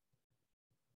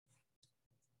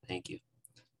 Thank you.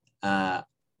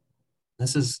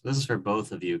 This is for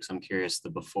both of you, because I'm curious the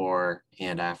before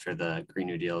and after the Green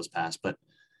New Deal is passed, but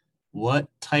what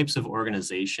types of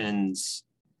organizations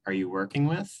are you working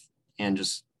with? And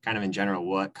just kind of in general,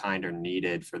 what kind are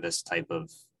needed for this type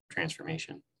of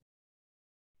transformation?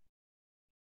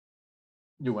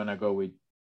 You want to go with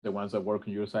the ones that work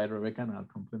on your side, Rebecca, and I'll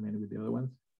complement with the other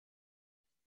ones?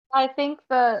 I think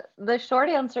the short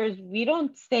answer is we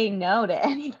don't say no to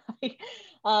anybody.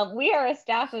 We are a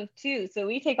staff of 2, so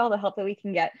we take all the help that we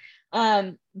can get.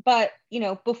 But,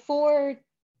 before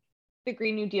the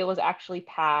Green New Deal was actually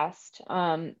passed,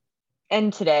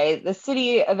 and today, the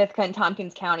city of Ithaca and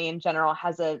Tompkins County in general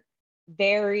has a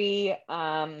very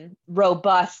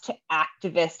robust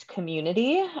activist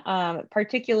community,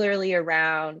 particularly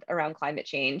around climate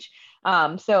change.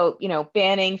 So,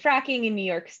 banning fracking in New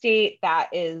York State, that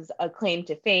is a claim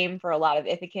to fame for a lot of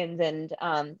Ithacans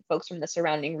and folks from the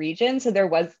surrounding region. So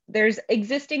there's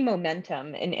existing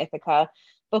momentum in Ithaca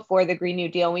before the Green New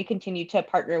Deal, and we continue to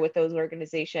partner with those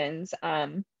organizations.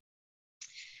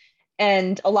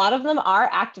 And a lot of them are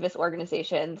activist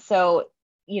organizations. So,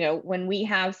 when we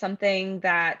have something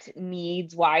that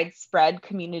needs widespread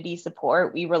community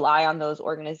support, we rely on those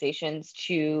organizations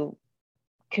to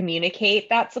communicate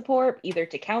that support either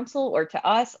to council or to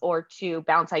us, or to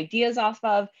bounce ideas off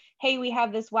of. Hey, we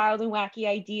have this wild and wacky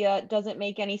idea. Doesn't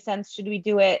make any sense. Should we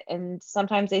do it? And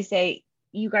sometimes they say,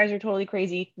 you guys are totally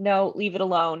crazy. No, leave it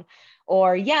alone.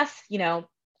 Or yes,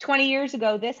 20 years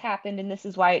ago, this happened and this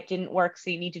is why it didn't work. So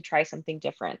you need to try something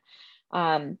different.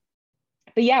 But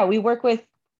yeah, we work with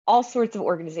all sorts of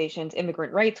organizations,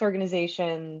 immigrant rights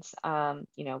organizations,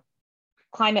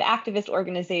 climate activist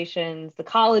organizations, the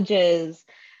colleges,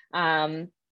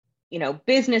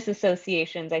 business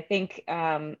associations. I think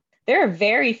there are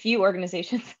very few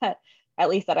organizations that, at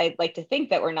least that I'd like to think,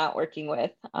 that we're not working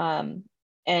with.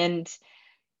 And,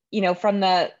 from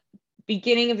the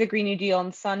beginning of the Green New Deal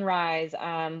and Sunrise,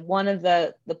 one of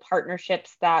the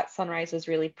partnerships that Sunrise was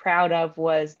really proud of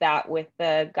was that with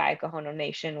the Guy Kahono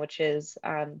Nation, which is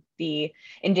the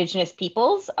indigenous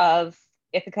peoples of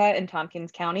Ithaca and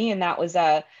Tompkins County. And that was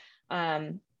a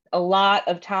lot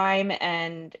of time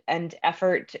and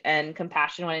effort and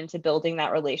compassion went into building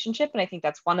that relationship. And I think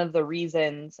that's one of the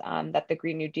reasons that the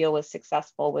Green New Deal was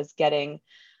successful, was getting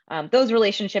those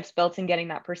relationships built and getting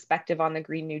that perspective on the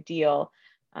Green New Deal.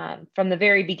 From the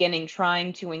very beginning,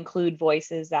 trying to include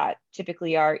voices that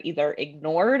typically are either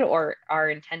ignored or are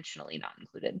intentionally not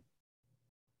included.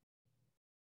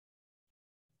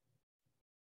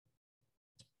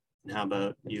 How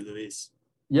about you, Luis?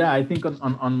 Yeah, I think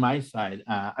on my side,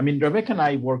 Rebecca and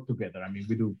I work together.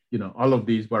 We do, all of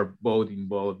these were both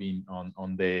involved in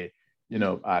on the,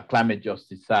 climate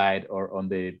justice side, or on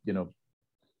the,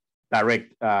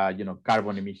 direct,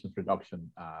 carbon emissions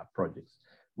reduction projects.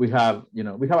 We have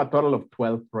a total of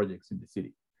 12 projects in the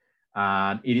city,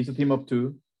 and it is a team of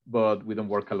 2. but we don't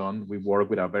work alone. We work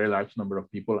with a very large number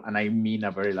of people, and I mean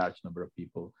a very large number of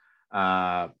people.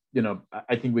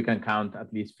 I think we can count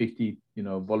at least 50,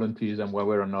 volunteers, and one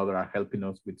way or another are helping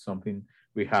us with something.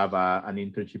 We have an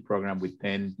internship program with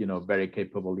 10, very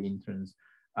capable interns.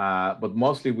 But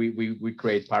mostly we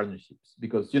create partnerships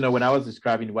because, when I was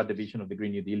describing what the vision of the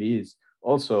Green New Deal is,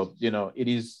 also, it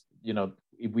is,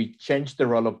 if we change the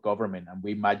role of government and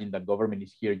we imagine that government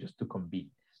is here just to convene,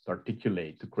 to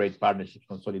articulate, to create partnerships,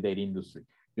 consolidate industry,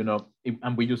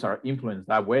 and we use our influence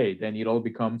that way, then it all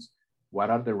becomes, what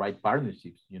are the right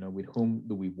partnerships? With whom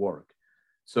do we work?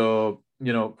 So,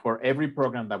 for every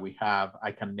program that we have,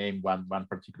 I can name one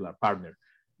particular partner.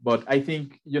 But I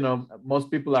think, most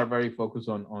people are very focused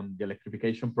on the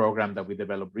electrification program that we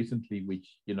developed recently, which,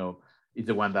 is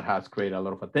the one that has created a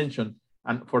lot of attention.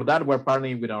 And for that, we're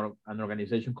partnering with an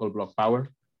organization called Block Power.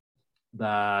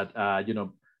 That,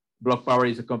 Block Power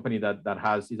is a company that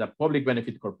is a public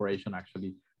benefit corporation,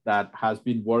 actually, that has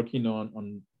been working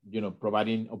on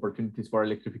providing opportunities for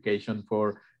electrification,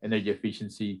 for energy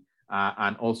efficiency,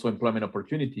 and also employment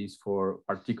opportunities for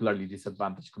particularly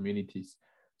disadvantaged communities.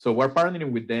 So we're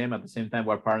partnering with them. At the same time,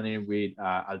 we're partnering with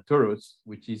Alturos,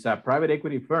 which is a private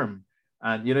equity firm.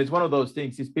 And, it's one of those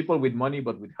things. It's people with money,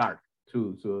 but with heart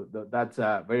too. So that's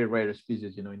a very rare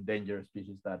species, endangered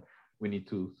species that we need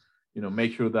to,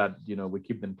 make sure that, we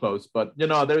keep them close. But,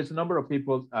 there is a number of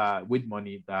people with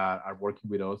money that are working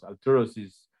with us. Alturos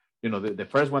is, the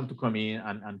first one to come in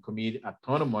and commit a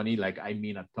ton of money, like I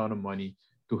mean a ton of money,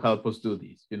 to help us do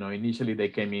this. Initially they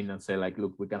came in and said, like,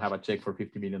 look, we can have a check for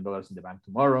 $50 million in the bank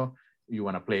tomorrow. You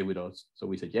want to play with us? So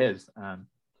we said yes, and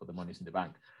so the money's in the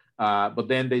bank. But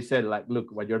then they said, like,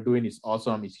 look, what you're doing is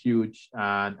awesome, it's huge,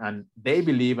 and they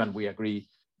believe, and we agree,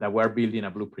 that we're building a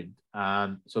blueprint.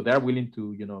 And so they're willing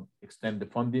to, extend the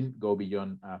funding, go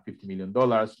beyond $50 million,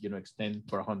 extend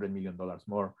for $100 million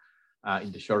more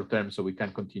in the short term, so we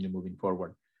can continue moving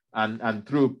forward. And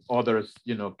through others,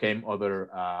 came other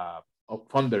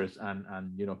funders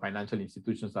and financial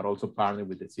institutions that also partner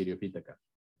with the city of Ithaca.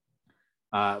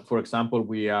 For example,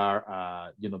 we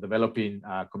are developing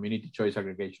a community choice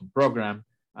aggregation program,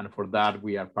 and for that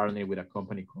we are partnering with a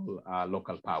company called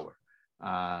Local Power.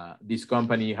 This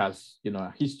company has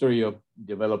a history of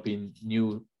developing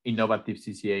new innovative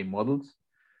CCA models.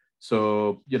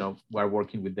 So we're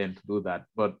working with them to do that.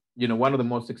 But one of the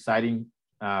most exciting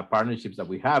partnerships that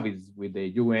we have is with the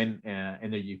UN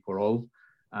Energy for All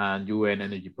and UN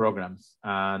energy programs.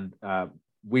 And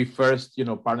we first,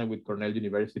 partnered with Cornell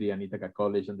University and Ithaca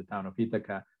College and the town of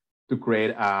Ithaca to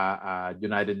create a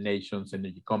United Nations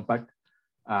Energy Compact,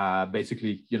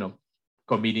 basically,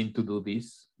 committing to do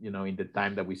this, in the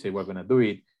time that we say we're going to do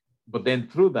it. But then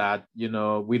through that,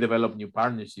 we developed new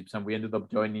partnerships, and we ended up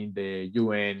joining the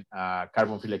UN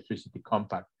Carbon-Free Electricity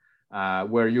Compact,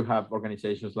 where you have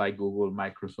organizations like Google,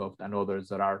 Microsoft, and others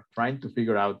that are trying to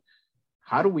figure out,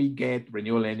 how do we get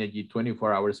renewable energy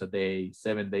 24 hours a day,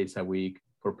 7 days a week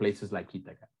for places like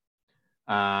Ithaca?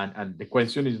 And the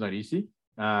question is not easy.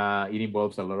 It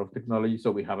involves a lot of technology.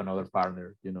 So we have another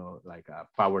partner, like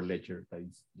Power Ledger, that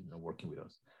is working with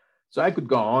us. So I could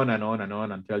go on and on and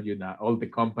on and tell you now all the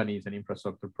companies and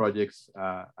infrastructure projects.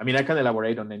 I mean, I can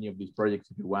elaborate on any of these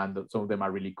projects if you want. Some of them are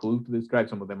really cool to describe.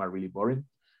 Some of them are really boring.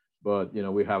 But,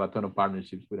 we have a ton of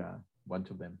partnerships with a bunch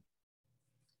of them.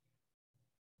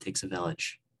 Takes a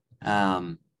village.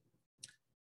 I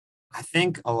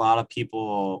think a lot of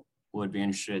people would be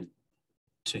interested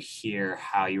to hear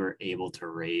how you were able to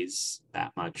raise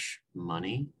that much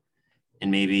money,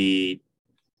 and maybe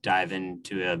dive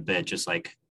into a bit just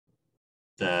like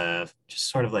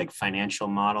sort of like financial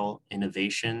model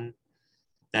innovation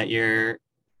that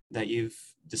you've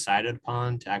decided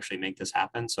upon to actually make this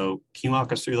happen. So can you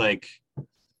walk us through, like,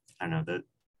 I don't know,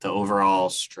 the overall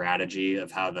strategy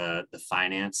of how the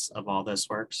finance of all this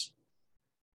works?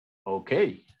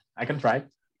 Okay, I can try.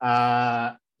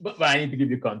 But I need to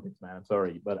give you context, man. I'm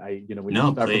sorry, but we need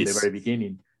to start from the very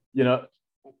beginning.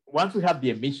 Once we have the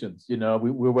emissions,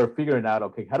 we were figuring out,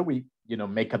 okay, how do we,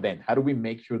 make a dent? How do we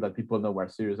make sure that people know we're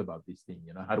serious about this thing?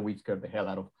 How do we scare the hell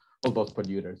out of all those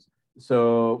polluters?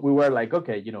 So we were like,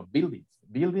 okay,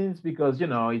 buildings, because,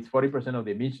 it's 40% of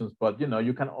the emissions, but,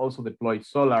 you can also deploy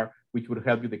solar, which would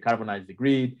help you decarbonize the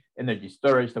grid, energy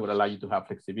storage that would allow you to have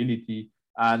flexibility.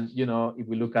 And, if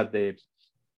we look at the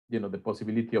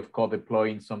possibility of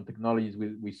co-deploying some technologies,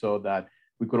 we saw that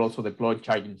we could also deploy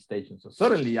charging stations. So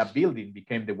suddenly a building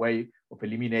became the way of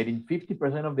eliminating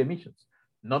 50% of the emissions,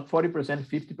 not 40%,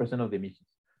 50% of the emissions.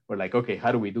 We're like, okay,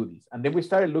 how do we do this? And then we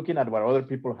started looking at what other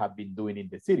people have been doing in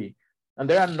the city. And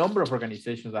there are a number of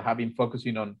organizations that have been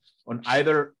focusing on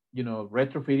either,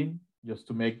 retrofitting just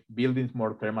to make buildings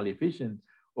more thermally efficient,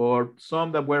 or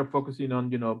some that were focusing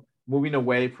on, moving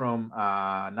away from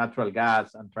natural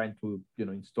gas and trying to,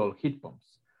 install heat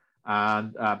pumps.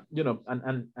 And,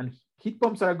 and heat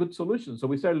pumps are a good solution. So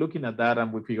we started looking at that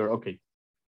and we figured, okay,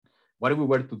 what if we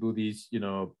were to do this,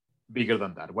 bigger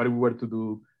than that? What if we were to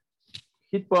do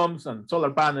heat pumps and solar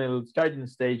panels, charging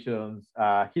stations,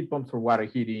 heat pumps for water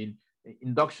heating,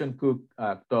 induction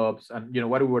cooktops, and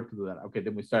what if we were to do that? Okay,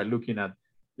 then we started looking at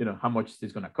how much is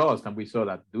this going to cost, and we saw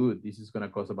that, dude, this is going to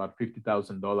cost about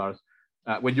 $50,000.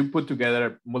 When you put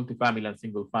together multifamily and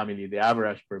single family, the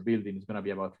average per building is going to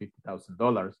be about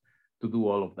 $50,000 to do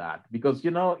all of that, because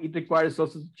it requires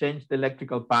also to change the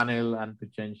electrical panel and to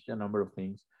change a number of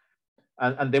things.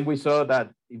 And then we saw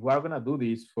that if we're going to do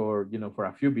this for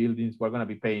a few buildings, we're going to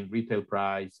be paying retail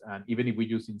price, and even if we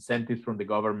use incentives from the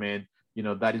government,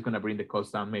 that is going to bring the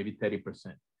cost down maybe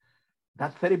 30%.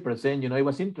 That 30%, it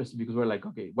was interesting because we're like,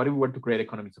 okay, what if we were to create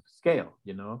economies of scale,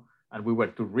 and we were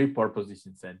to repurpose this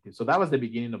incentive? So that was the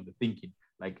beginning of the thinking.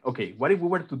 Like, okay, what if we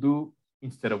were to do,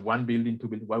 instead of one building, two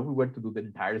buildings, what if we were to do the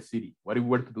entire city? What if we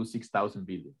were to do 6,000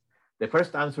 buildings? The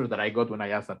first answer that I got when I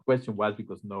asked that question was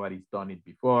because nobody's done it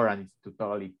before and it's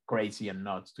totally crazy and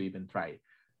nuts to even try it.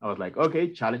 I was like,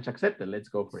 okay, challenge accepted. Let's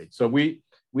go for it. So we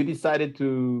decided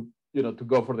to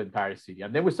go for the entire city.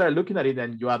 And then we started looking at it,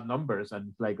 and you add numbers and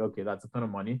it's like, okay, that's a ton of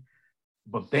money.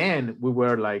 But then we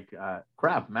were like,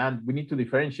 crap, man, we need to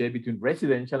differentiate between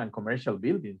residential and commercial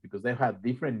buildings because they have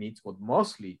different needs. But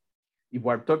mostly, if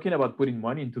we're talking about putting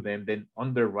money into them, then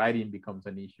underwriting becomes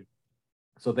an issue.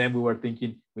 So then we were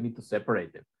thinking we need to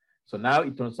separate them. So now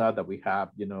it turns out that we have,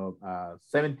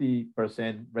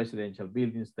 70% residential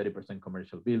buildings, 30%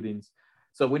 commercial buildings.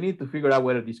 So we need to figure out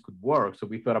whether this could work. So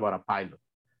we thought about a pilot.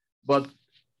 But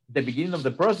the beginning of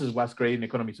the process was creating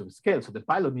economies of scale. So the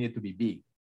pilot needed to be big.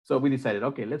 So we decided,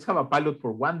 okay, let's have a pilot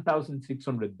for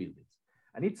 1,600 buildings.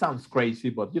 And it sounds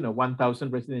crazy, but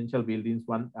 1,000 residential buildings,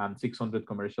 and 600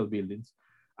 commercial buildings.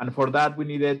 And for that, we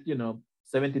needed,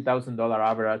 $70,000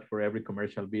 average for every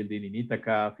commercial building in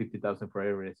Ithaca, $50,000 for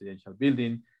every residential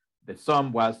building. The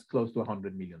sum was close to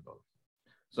 $100 million.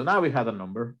 So now we had a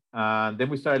number, and then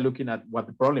we started looking at what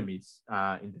the problem is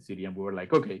in the city, and we were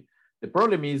like, okay, the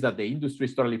problem is that the industry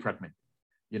is totally fragmented.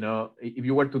 If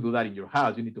you were to do that in your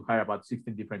house, you need to hire about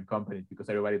 16 different companies because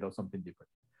everybody does something different.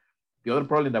 The other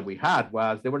problem that we had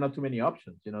was there were not too many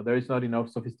options. There is not enough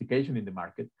sophistication in the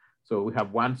market. So we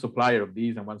have one supplier of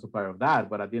this and one supplier of that,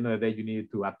 but at the end of the day, you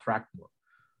needed to attract more.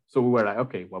 So we were like,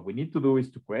 okay, what we need to do is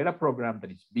to create a program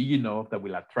that is big enough that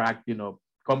will attract,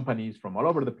 companies from all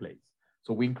over the place.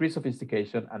 So we increase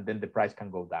sophistication and then the price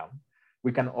can go down.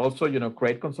 We can also,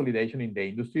 create consolidation in the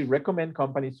industry, recommend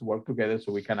companies to work together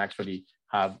so we can actually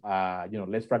have,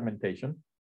 less fragmentation.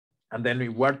 And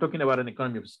then we're talking about an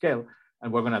economy of scale,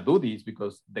 and we're going to do this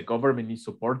because the government is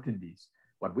supporting this.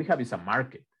 What we have is a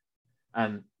market.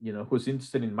 And, who's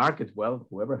interested in markets? Well,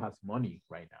 whoever has money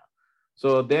right now.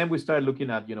 So then we started looking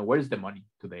at, where is the money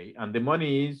today? And the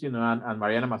money is, and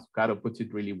Mariana Mazzucato puts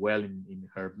it really well in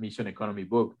her Mission Economy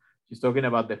book. She's talking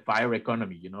about the FIRE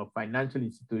economy, financial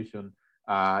institution,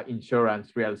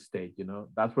 insurance, real estate,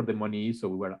 that's where the money is. So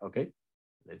we were, okay,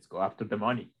 let's go after the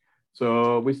money.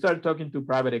 So we started talking to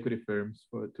private equity firms,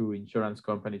 to insurance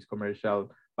companies,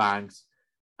 commercial banks.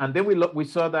 And then we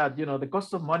saw that, the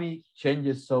cost of money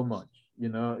changes so much.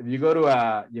 If you go to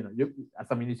as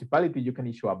a municipality, you can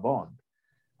issue a bond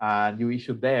and you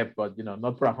issue debt, but,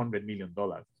 not for $100 million,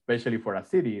 especially for a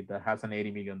city that has an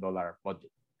 $80 million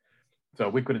budget. So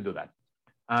we couldn't do that.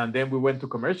 And then we went to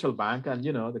commercial bank, and,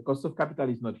 the cost of capital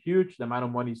is not huge. The amount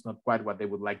of money is not quite what they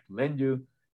would like to lend you.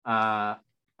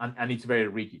 And it's very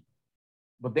rigid.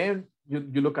 But then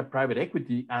you look at private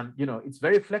equity, and, it's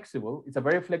very flexible. It's a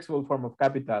very flexible form of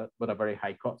capital, but a very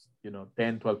high cost,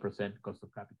 10, 12% cost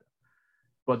of capital.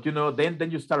 But,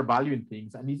 then you start valuing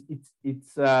things, and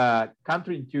it's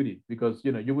counterintuitive because,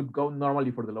 you would go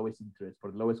normally for the lowest interest,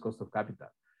 for the lowest cost of capital.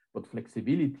 But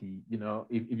flexibility,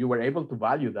 if you were able to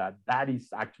value that, that is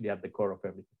actually at the core of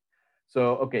everything.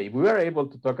 So, okay, if we were able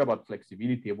to talk about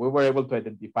flexibility, if we were able to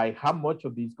identify how much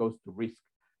of this goes to risk,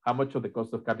 how much of the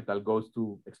cost of capital goes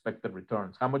to expected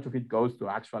returns, how much of it goes to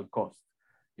actual cost,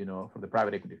 for the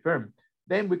private equity firm,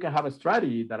 then we can have a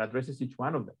strategy that addresses each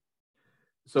one of them.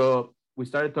 So we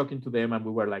started talking to them, and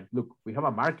we were like, look, we have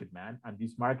a market, man, and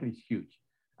this market is huge.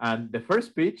 And the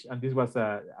first pitch, and this was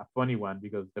a funny one,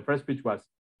 because the first pitch was,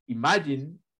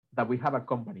 imagine that we have a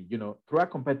company, through a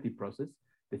competitive process,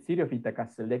 the city of Ithaca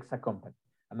selects a company.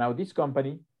 And now this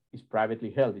company is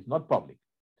privately held, it's not public.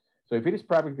 So if it is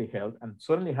privately held and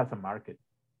suddenly has a market,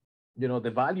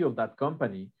 the value of that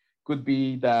company could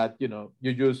be that, you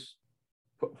use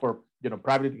for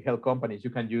privately held companies, you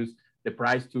can use the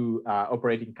price to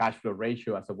operating cash flow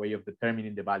ratio as a way of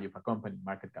determining the value of a company,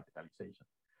 market capitalization.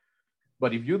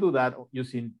 But if you do that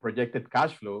using projected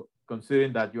cash flow,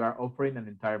 considering that you are offering an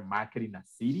entire market in a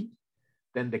city,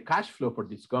 then the cash flow for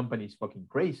this company is fucking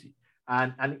crazy.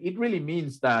 And it really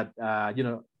means that,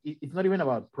 it's not even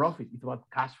about profit, it's about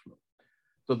cash flow.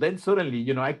 So then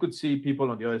suddenly, I could see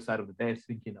people on the other side of the desk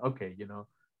thinking, okay,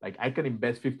 like I can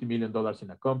invest $50 million in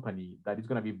a company that is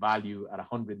going to be valued at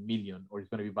 100 million, or it's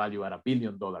going to be valued at $1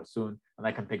 billion soon, and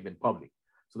I can take them public.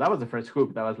 So that was the first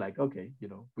hook. That was like, okay,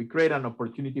 we create an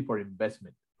opportunity for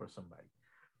investment for somebody.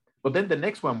 But then the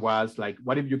next one was like,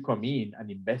 what if you come in and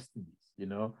invest in this,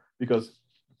 because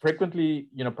frequently,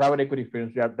 private equity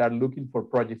firms, they're looking for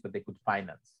projects that they could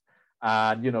finance.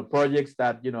 And, projects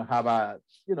that, have a,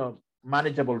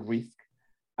 manageable risk,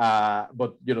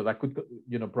 but, that could,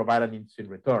 provide an interesting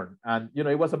return. And,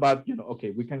 it was about,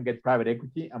 okay, we can get private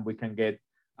equity and we can get,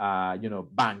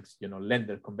 banks,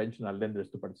 lenders, conventional lenders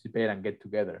to participate and get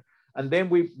together. And then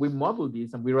we modeled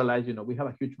this and we realized, we have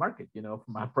a huge market,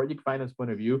 from a project finance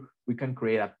point of view, we can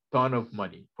create a ton of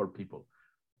money for people.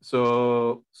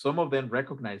 So some of them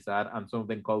recognize that and some of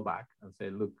them call back and say,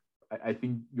 look, I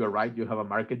think you're right. You have a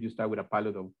market. You start with a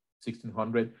pilot of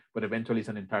 1,600, but eventually it's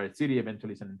an entire city,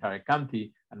 eventually it's an entire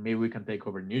county, and maybe we can take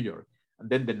over New York. And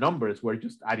then the numbers were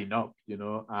just adding up,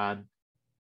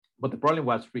 but the problem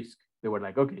was risk. They were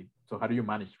like, okay, so how do you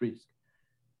manage risk?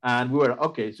 And we were,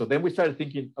 okay, so then we started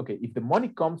thinking, okay, if the money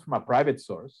comes from a private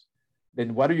source,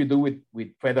 then what do you do with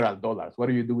federal dollars? What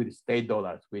do you do with state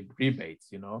dollars, with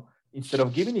rebates, Instead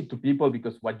of giving it to people,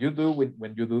 because what you do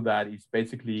when you do that is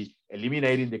basically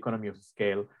eliminating the economy of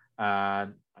scale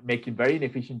and making very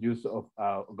inefficient use of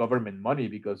government money,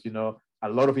 because, a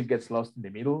lot of it gets lost in the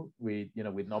middle with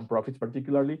nonprofits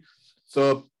particularly.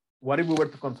 So what if we were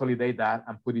to consolidate that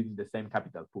and put it in the same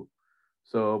capital pool?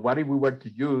 So what if we were to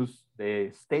use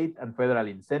the state and federal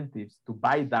incentives to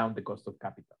buy down the cost of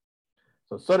capital?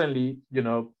 So suddenly,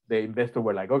 the investor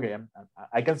were like, okay,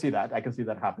 I can see that. I can see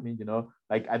that happening,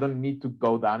 like I don't need to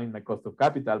go down in my cost of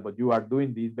capital, but you are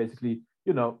doing this basically,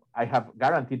 I have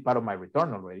guaranteed part of my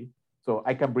return already. So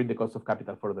I can bring the cost of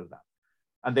capital further down.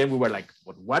 And then we were like,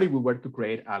 but what if we were to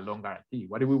create a loan guarantee?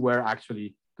 What if we were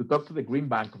actually to talk to the Green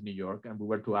Bank of New York and we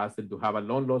were to ask them to have a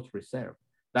loan loss reserve?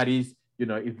 That is,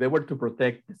 if they were to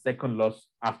protect the second loss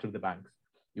after the banks,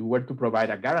 if we were to provide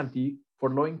a guarantee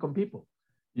for low-income people.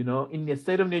 In the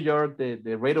state of New York,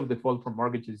 the rate of default for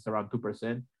mortgages is around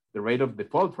 2%. The rate of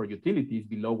default for utilities is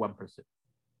below 1%.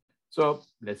 So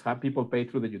let's have people pay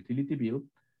through the utility bill.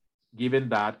 Given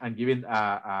that and given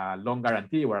a loan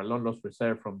guarantee or a loan loss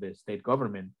reserve from the state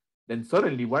government, then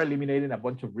suddenly we're eliminating a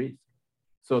bunch of risk.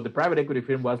 So the private equity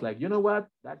firm was like, you know what,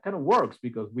 that kind of works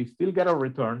because we still get a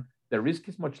return. The risk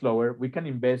is much lower. We can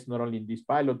invest not only in this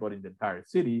pilot, but in the entire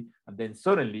city. And then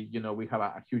suddenly, we have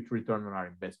a huge return on our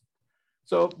investment.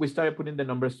 So we started putting the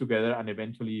numbers together and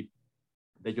eventually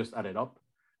they just added up.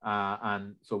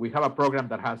 And so we have a program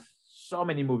that has so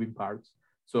many moving parts.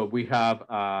 So we have,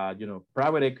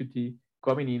 private equity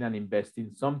coming in and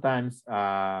investing, sometimes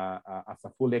as a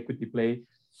full equity play,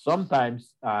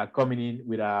 sometimes coming in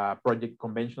with a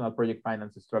conventional project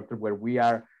finance structure where we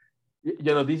are,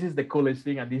 this is the coolest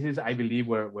thing. And this is, I believe,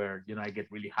 where I get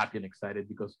really happy and excited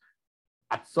because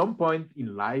at some point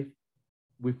in life,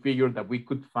 we figured that we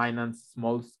could finance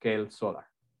small scale solar.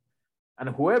 And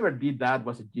whoever did that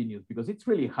was a genius because it's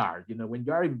really hard. When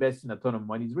you are investing a ton of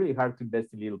money, it's really hard to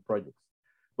invest in little projects.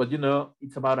 But,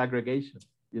 it's about aggregation.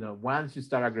 Once you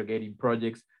start aggregating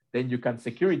projects, then you can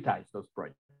securitize those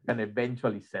projects. You can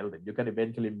eventually sell them. You can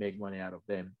eventually make money out of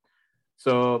them.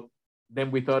 So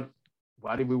then we thought,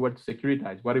 what if we were to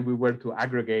securitize? What if we were to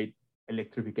aggregate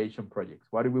electrification projects?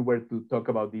 What if we were to talk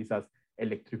about this as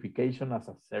electrification as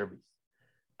a service?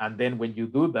 And then when you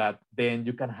do that, then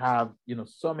you can have,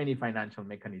 so many financial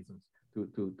mechanisms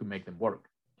to make them work.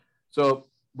 So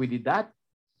we did that.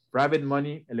 Private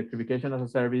money, electrification as a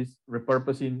service,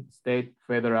 repurposing state,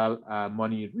 federal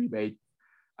money rebate.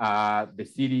 The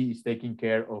city is taking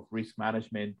care of risk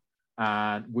management.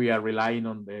 And we are relying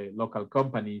on the local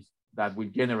companies that will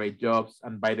generate jobs.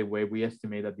 And by the way, we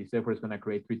estimate that this effort is going to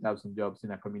create 3,000 jobs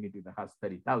in a community that has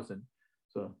 30,000.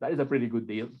 So that is a pretty good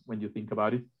deal when you think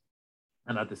about it.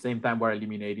 And at the same time, we're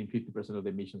eliminating 50% of the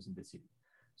emissions in the city.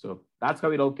 So that's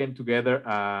how it all came together.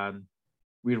 And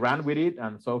we ran with it.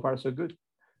 And so far, so good.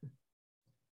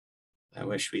 I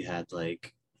wish we had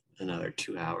like another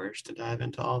 2 hours to dive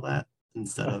into all that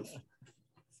instead of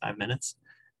 5 minutes.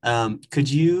 Could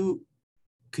you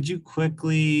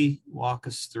quickly walk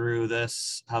us through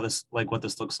this, how this, like what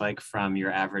this looks like from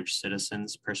your average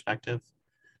citizen's perspective?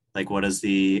 Like, what is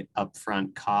the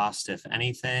upfront cost, if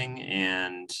anything?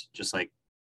 And just like,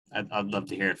 I'd love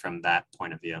to hear it from that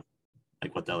point of view,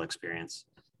 like what they'll experience.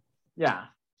 Yeah,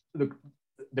 look,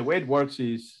 the way it works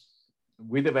is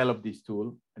we developed this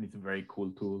tool, and it's a very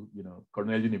cool tool. You know,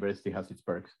 Cornell University has its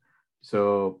perks.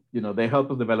 So, you know, they help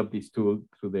us develop this tool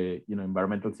through the, you know,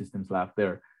 environmental systems lab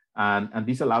there. And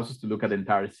this allows us to look at the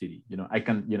entire city. You know, I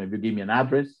can, you know, if you give me an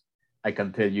address, I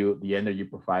can tell you the energy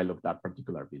profile of that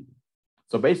particular building.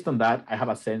 So based on that, I have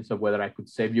a sense of whether I could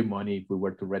save you money if we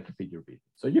were to retrofit your building.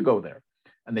 So you go there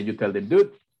and then you tell them,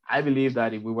 dude, I believe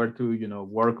that if we were to, you know,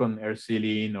 work on air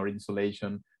sealing or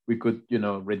insulation, we could, you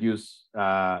know, reduce,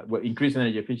 increase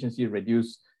energy efficiency,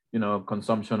 reduce, you know,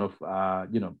 consumption of,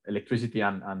 you know, electricity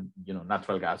and, you know,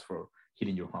 natural gas for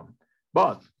heating your home.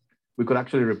 But we could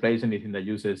actually replace anything that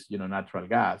uses, you know, natural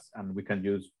gas, and we can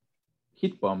use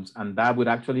heat pumps, and that would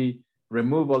actually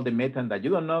remove all the methane that you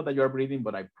don't know that you're breathing,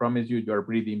 but I promise you, you're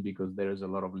breathing because there's a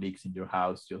lot of leaks in your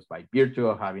house just by virtue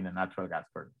of having a natural gas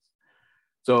furnace.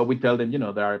 So we tell them, you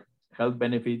know, there are health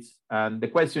benefits. And the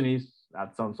question is,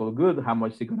 that sounds all good. How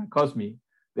much is it going to cost me?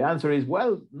 The answer is,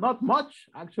 well, not much,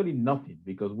 actually nothing,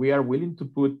 because we are willing to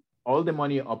put all the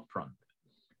money up front.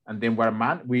 And then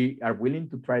we are willing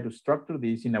to try to structure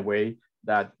this in a way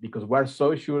that, because we're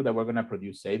so sure that we're going to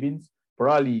produce savings,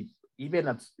 probably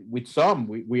even with some,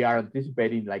 we are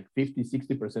anticipating like 50,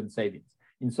 60% savings.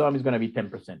 In some, it's going to be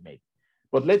 10% maybe.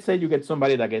 But let's say you get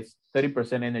somebody that gets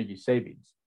 30% energy savings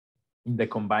in the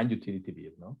combined utility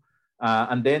bill, no?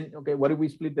 And then, okay, what if we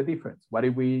split the difference? What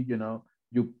if we, you know,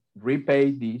 you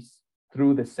repay this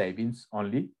through the savings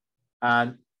only?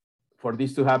 And for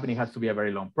this to happen, it has to be a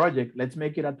very long project. Let's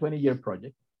make it a 20-year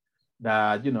project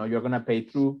that, you know, you're going to pay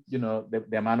through, you know,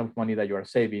 the amount of money that you are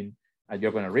saving, and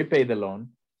you're going to repay the loan.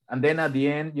 And then at the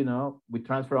end, you know, we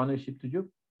transfer ownership to you.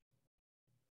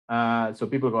 So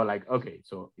people go like, okay,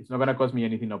 so it's not going to cost me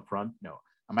anything up front. No.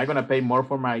 Am I going to pay more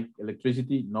for my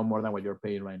electricity? No more than what you're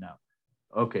paying right now.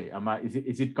 Okay,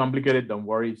 is it complicated? Don't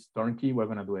worry, it's turnkey. We're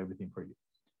going to do everything for you.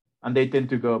 And they tend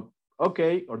to go,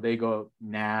 okay, or they go,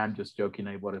 nah, I'm just joking.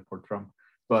 I voted for Trump.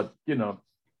 But, you know,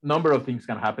 number of things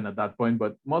can happen at that point.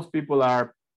 But most people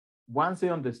are, once they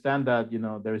understand that, you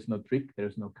know, there is no trick,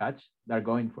 there's no catch, they're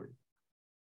going for it.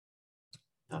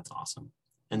 That's awesome.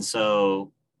 And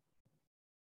so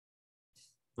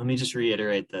let me just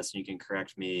reiterate this, and you can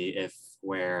correct me if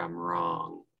where I'm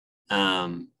wrong.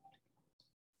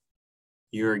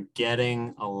 You're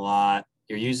getting a lot,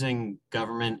 you're using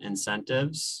government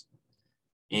incentives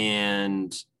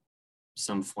and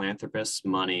some philanthropists'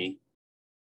 money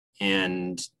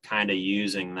and kind of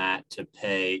using that to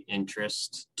pay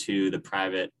interest to the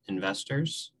private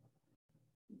investors.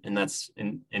 And that's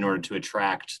in order to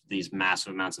attract these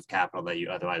massive amounts of capital that you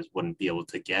otherwise wouldn't be able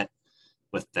to get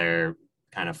with their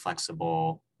kind of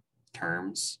flexible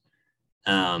terms.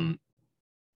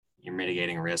 You're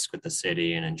mitigating risk with the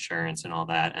city and insurance and all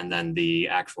that. And then the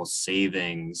actual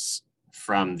savings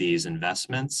from these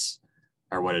investments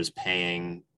are what is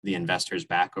paying the investors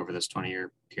back over this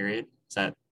 20-year period. Is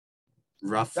that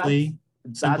roughly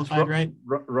simplified, right?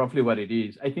 Roughly what it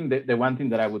is. I think that the one thing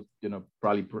that I would, you know,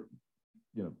 probably,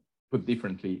 you know, put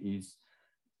differently is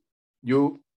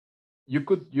you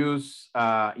could use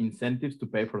incentives to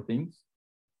pay for things.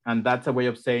 And that's a way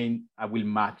of saying, I will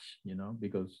match, you know,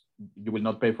 because you will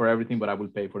not pay for everything, but I will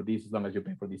pay for this as long as you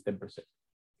pay for this 10%.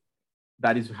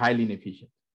 That is highly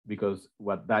inefficient, because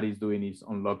what that is doing is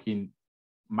unlocking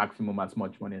maximum as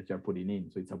much money as you're putting in.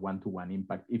 So it's a one-to-one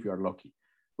impact if you're lucky.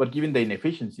 But given the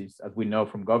inefficiencies, as we know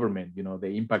from government, you know, the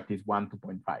impact is 1 to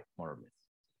 0.5, more or less.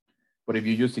 But if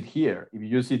you use it here, if you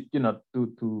use it, you know,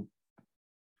 to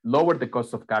lower the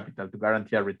cost of capital to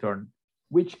guarantee a return,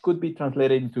 which could be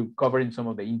translated into covering some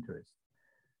of the interest,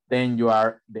 then you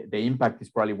are, the impact is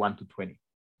probably 1 to 20.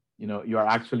 You know, you are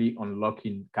actually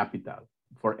unlocking capital.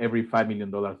 For every $5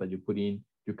 million that you put in,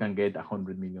 you can get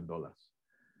 $100 million.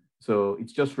 So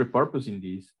it's just repurposing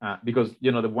this because,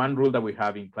 you know, the one rule that we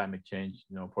have in climate change,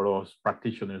 you know, for us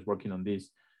practitioners working on this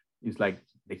is like,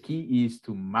 the key is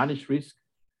to manage risk.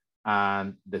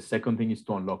 And the second thing is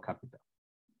to unlock capital.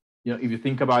 You know, if you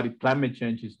think about it, climate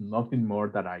change is nothing more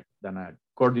than a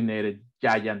coordinated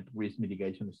giant risk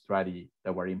mitigation strategy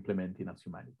that we're implementing as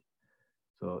humanity.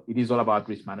 So it is all about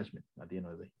risk management at the end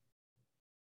of the day.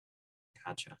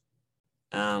 Gotcha.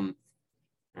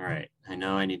 All right. I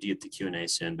know I need to get to Q&A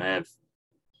soon, but I have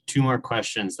two more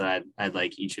questions that I'd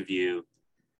like each of you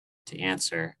to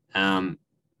answer. The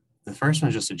first one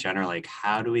is just a general, like,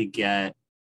 how do we get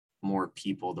more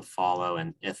people to follow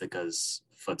in Ithaca's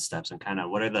footsteps, and kind of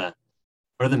what are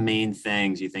the main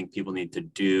things you think people need to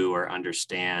do or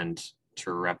understand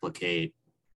to replicate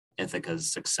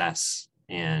Ithaca's success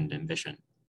and ambition?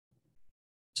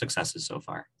 Successes so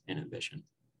far and ambition.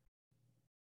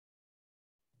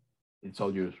 It's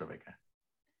all yours, Rebecca.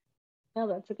 No,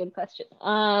 that's a good question.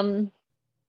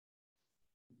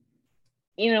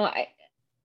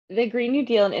 The Green New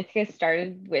Deal in Ithaca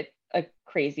started with a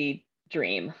crazy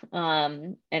dream.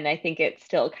 And I think it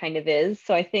still kind of is.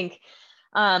 So I think,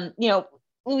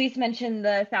 Luis mentioned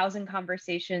the 1,000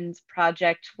 Conversations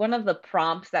project. One of the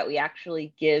prompts that we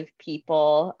actually give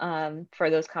people for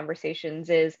those conversations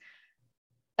is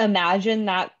imagine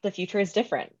that the future is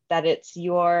different, that it's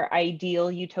your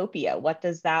ideal utopia. What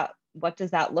does that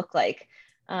look like?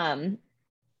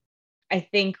 I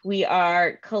think we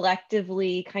are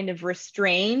collectively kind of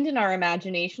restrained in our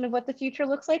imagination of what the future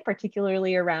looks like,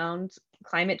 particularly around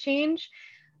climate change.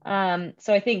 So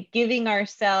I think giving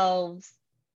ourselves,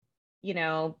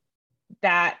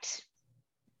 that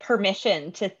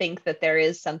permission to think that there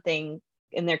is something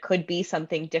and there could be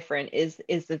something different is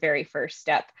the very first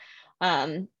step.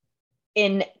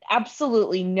 In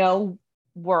absolutely no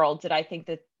world did I think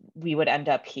that we would end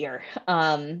up here.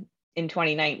 In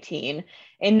 2019.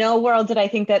 In no world did I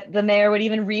think that the mayor would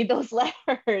even read those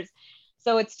letters.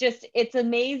 So it's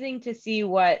amazing to see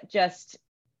what just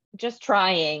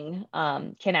trying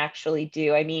can actually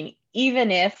do. I mean,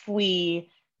 even if we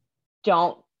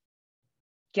don't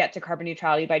get to carbon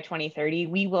neutrality by 2030,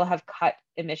 we will have cut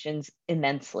emissions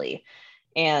immensely.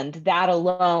 And that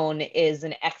alone is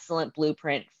an excellent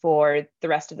blueprint for the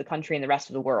rest of the country and the rest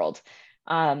of the world.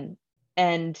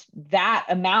 And that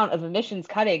amount of emissions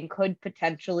cutting could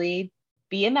potentially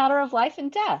be a matter of life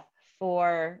and death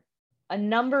for a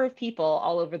number of people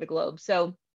all over the globe.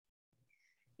 So,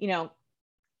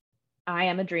 I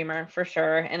am a dreamer for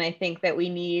sure. And I think that we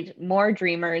need more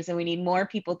dreamers and we need more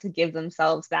people to give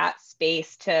themselves that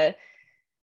space to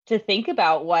think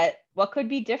about what could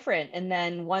be different. And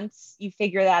then once you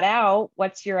figure that out,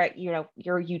 what's your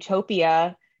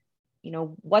utopia?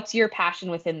 What's your passion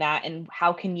within that and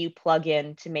how can you plug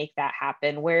in to make that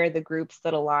happen? Where are the groups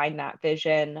that align that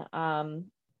vision?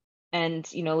 And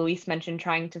Luis mentioned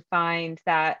trying to find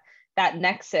that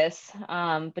nexus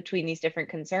between these different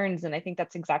concerns. And I think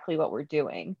that's exactly what we're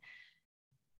doing.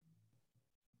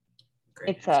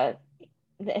 Great it's answer.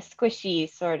 A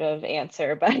squishy sort of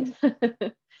answer, but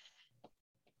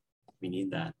we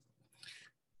need that.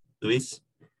 Luis?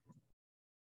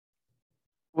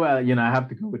 Well, I have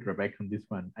to go with Rebecca on this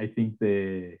one. I think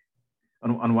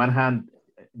on one hand,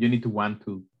 you need to want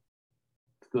to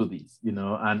do this,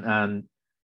 and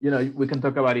we can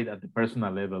talk about it at the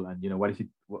personal level, and what is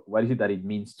it that it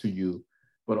means to you,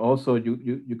 but also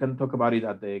you can talk about it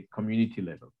at the community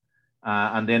level,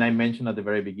 and then I mentioned at the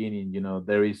very beginning,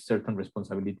 there is certain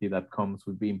responsibility that comes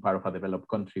with being part of a developed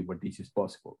country where this is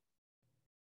possible.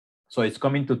 So it's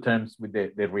coming to terms with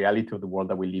the reality of the world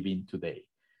that we live in today.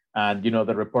 And,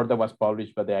 the report that was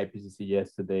published by the IPCC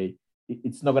yesterday,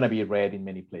 it's not going to be read in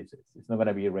many places. It's not going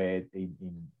to be read in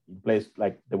place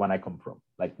like the one I come from.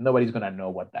 Like nobody's going to know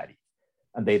what that is.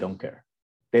 And they don't care.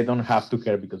 They don't have to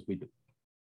care because we do.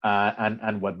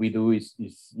 And what we do is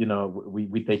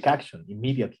we take action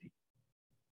immediately.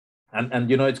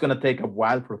 And it's going to take a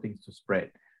while for things to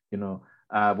spread.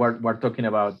 We're talking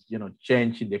about,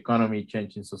 change in the economy,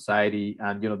 change in society.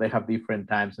 And, they have different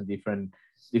times and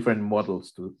different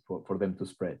models for them to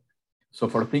spread. So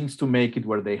for things to make it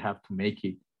where they have to make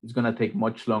it, it's going to take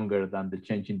much longer than the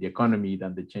change in the economy,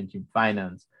 than the change in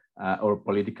finance or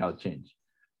political change.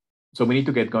 So we need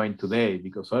to get going today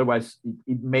because otherwise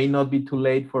it may not be too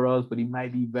late for us, but it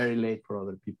might be very late for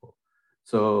other people.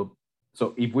 So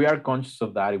if we are conscious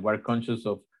of that, if we're conscious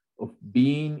of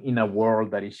being in a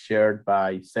world that is shared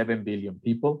by 7 billion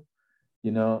people,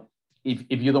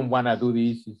 if you don't want to do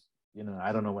this,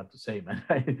 I don't know what to say, man.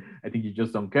 I think you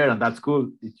just don't care, and that's cool.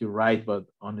 It's your right, but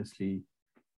honestly,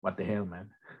 what the hell, man?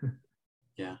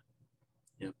 Yeah.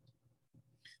 Yep.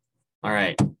 All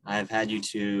right. I've had you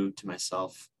to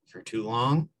myself for too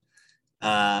long.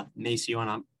 Macy, you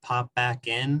want to pop back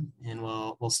in, and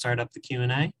we'll start up the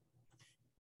Q&A?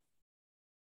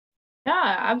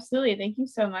 Yeah, absolutely. Thank you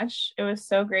so much. It was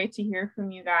so great to hear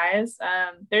from you guys.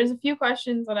 There's a few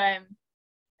questions that I'm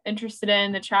interested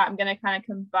in the chat. I'm going to kind of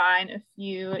combine a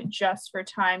few just for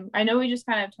time. I know we just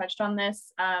kind of touched on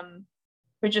this,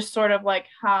 but just sort of like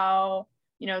how,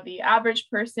 the average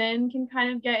person can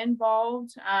kind of get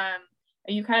involved.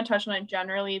 You kind of touched on it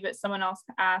generally, but someone else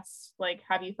asked, like,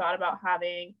 have you thought about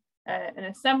having an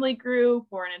assembly group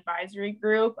or an advisory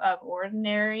group of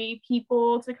ordinary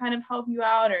people to kind of help you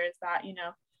out? Or is that,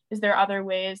 is there other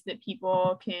ways that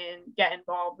people can get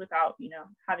involved without,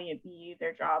 having it be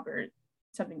their job or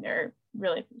something they're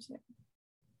really pursuing?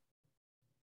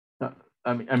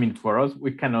 For us,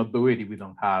 we cannot do it if we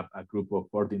don't have a group of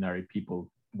ordinary people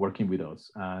working with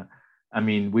us.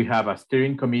 We have a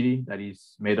steering committee that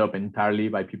is made up entirely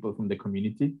by people from the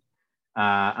community.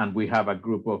 And we have a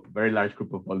very large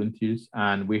group of volunteers.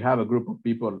 And we have a group of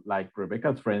people like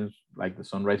Rebecca's friends, like the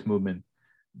Sunrise Movement,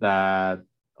 that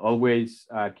always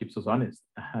keeps us honest.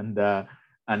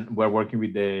 And we're working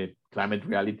with the Climate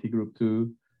Reality group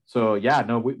too. So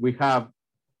we have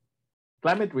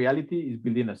Climate Reality is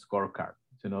building a scorecard.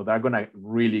 They're going to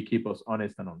really keep us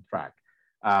honest and on track.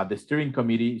 The steering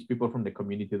committee is people from the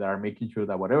community that are making sure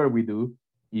that whatever we do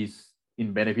is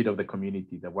in benefit of the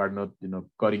community, that we're not,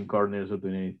 cutting corners or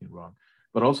doing anything wrong.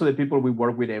 But also the people we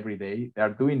work with every day, they are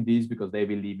doing this because they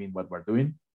believe in what we're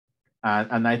doing.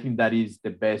 And I think that is the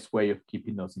best way of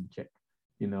keeping us in check.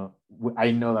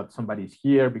 I know that somebody's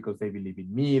here because they believe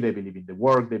in me, they believe in the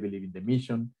work, they believe in the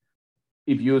mission.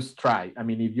 If you try,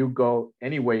 if you go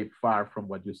any way far from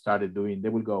what you started doing, they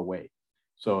will go away.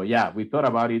 So we thought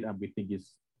about it and we think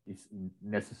it's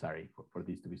necessary for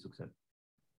this to be successful.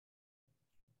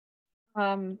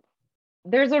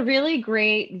 There's a really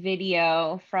great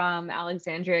video from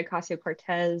Alexandria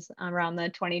Ocasio-Cortez around the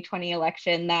 2020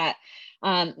 election that,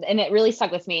 and it really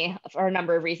stuck with me for a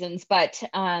number of reasons, but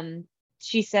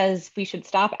she says we should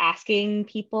stop asking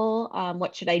people,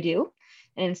 what should I do?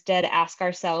 And instead ask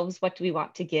ourselves, what do we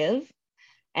want to give?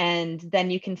 And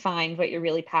then you can find what you're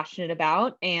really passionate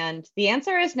about. And the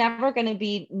answer is never going to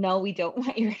be, no, we don't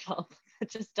want your help.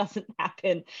 It just doesn't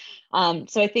happen.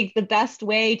 So I think the best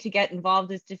way to get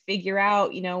involved is to figure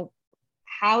out,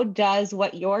 how does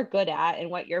what you're good at and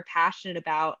what you're passionate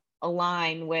about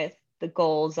align with the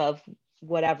goals of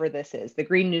whatever this is, the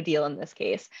Green New Deal in this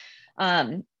case.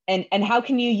 And how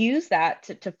can you use that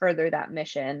to further that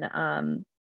mission?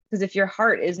 Because if your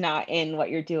heart is not in what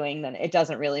you're doing, then it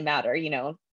doesn't really matter.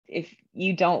 If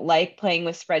you don't like playing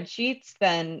with spreadsheets,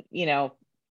 then,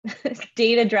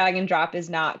 data drag and drop is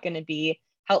not going to be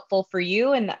helpful for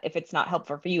you. And if it's not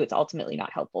helpful for you, it's ultimately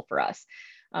not helpful for us.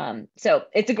 So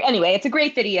it's a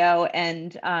great video.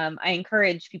 And I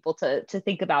encourage people to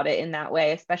think about it in that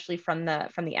way, especially from the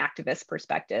activist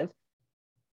perspective.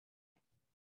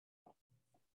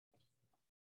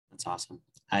 That's awesome.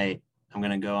 I'm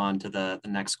going to go on to the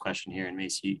next question here, and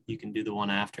Macy, you can do the one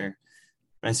after.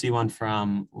 But I see one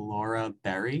from Laura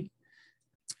Berry.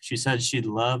 She said she'd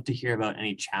love to hear about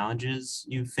any challenges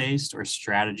you've faced or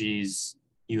strategies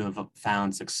you have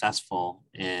found successful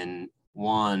in,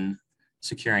 one,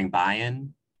 securing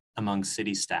buy-in among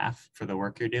city staff for the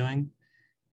work you're doing,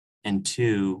 and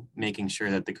two, making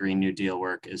sure that the Green New Deal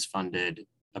work is funded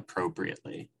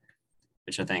appropriately,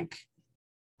 which I think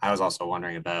I was also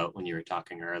wondering about when you were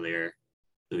talking earlier,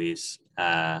 Luis,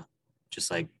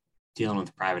 just like dealing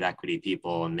with private equity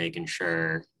people and making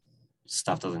sure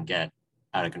stuff doesn't get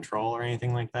out of control or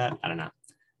anything like that. I don't know.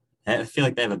 I feel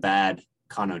like they have a bad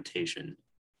connotation,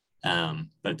 but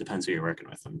it depends who you're working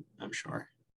with, I'm sure.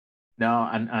 No,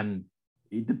 and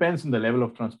it depends on the level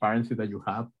of transparency that you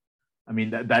have.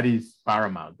 That is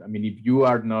paramount. If you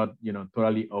are not,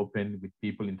 totally open with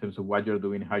people in terms of what you're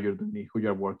doing, how you're doing it, who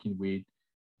you're working with,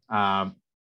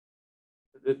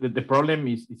 the problem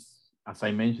is, as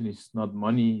I mentioned, it's not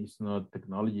money, it's not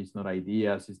technology, it's not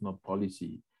ideas, it's not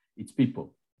policy, it's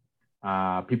people.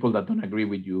 People that don't agree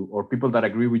with you, or people that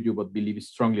agree with you but believe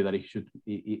strongly that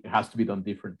it has to be done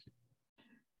differently.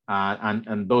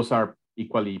 And those are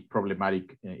equally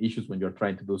problematic issues when you're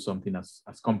trying to do something as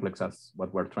complex as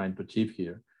what we're trying to achieve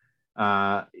here.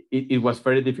 It was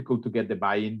very difficult to get the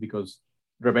buy-in because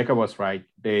Rebecca was right.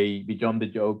 Beyond the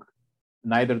joke,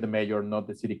 neither the mayor nor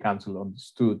the city council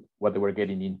understood what they were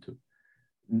getting into.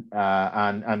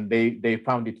 And they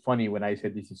found it funny when I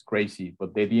said this is crazy,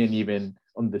 but they didn't even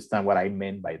understand what I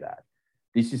meant by that.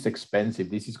 This is expensive.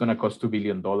 This is going to cost $2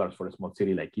 billion for a small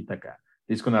city like Ithaca.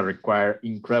 This is going to require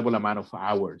incredible amount of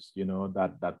hours,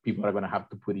 that people are going to have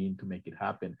to put in to make it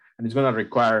happen. And it's going to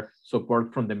require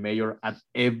support from the mayor at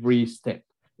every step.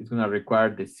 It's going to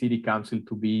require the city council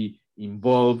to be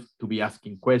involved, to be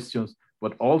asking questions,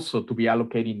 but also to be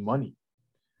allocating money.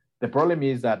 The problem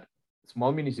is that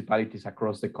small municipalities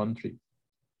across the country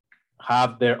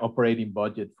have their operating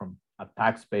budget from a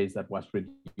tax base that was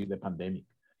reduced in the pandemic.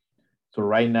 So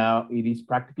right now, it is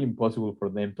practically impossible for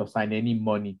them to assign any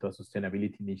money to a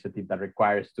sustainability initiative that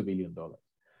requires $2 billion.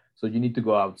 So you need to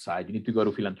go outside. You need to go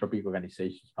to philanthropic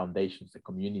organizations, foundations, the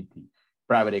community,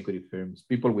 private equity firms,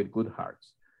 people with good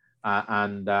hearts.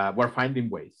 And we're finding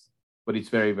ways, but it's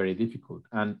very, very difficult.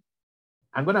 And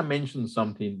I'm going to mention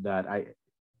something that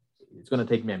it's going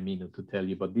to take me a minute to tell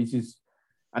you, but this is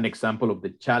an example of the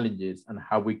challenges and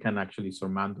how we can actually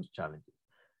surmount those challenges.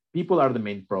 people are the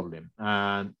main problem,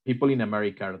 and people in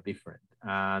America are different.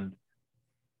 And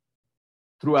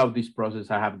throughout this process,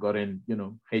 I have gotten,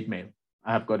 hate mail.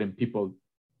 I have gotten people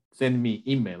send me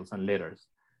emails and letters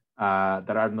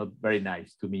that are not very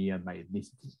nice to me and my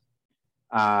ethnicity.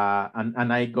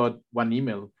 And I got one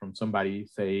email from somebody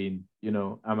saying,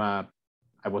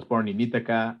 I was born in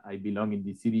Ithaca, I belong in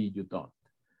this city, you don't.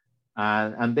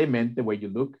 And they meant the way you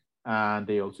look. And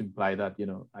they also imply that,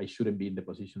 I shouldn't be in the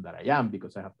position that I am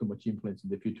because I have too much influence in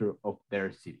the future of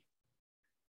their city.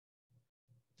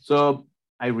 So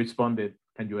I responded,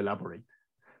 can you elaborate?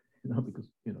 Because,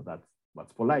 that's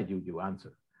what's polite, you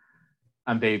answer.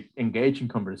 And they engage in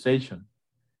conversation.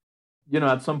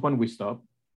 At some point we stopped,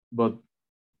 but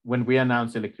when we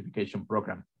announced the electrification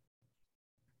program,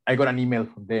 I got an email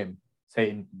from them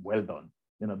saying, well done.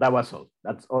 That was all.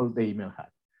 That's all the email had.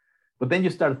 But then you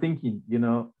start thinking,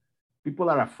 people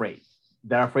are afraid.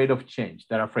 They're afraid of change.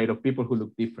 They're afraid of people who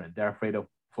look different. They're afraid of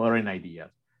foreign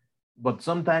ideas. But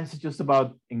sometimes it's just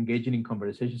about engaging in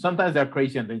conversation. Sometimes they're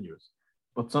crazy and dangerous,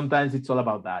 but sometimes it's all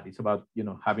about that. It's about,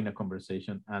 having a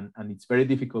conversation, and it's very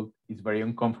difficult. It's very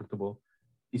uncomfortable.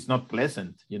 It's not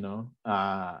pleasant,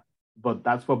 but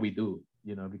that's what we do,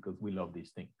 because we love this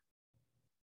thing.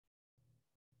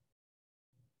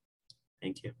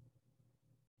 Thank you.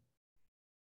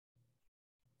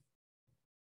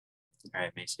 All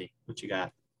right, Macy, what you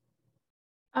got?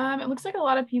 It looks like a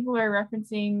lot of people are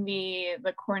referencing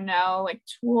the Cornell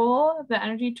tool, the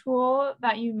energy tool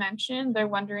that you mentioned. They're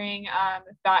wondering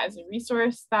if that is a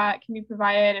resource that can be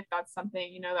provided, if that's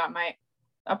something that might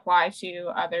apply to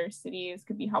other cities,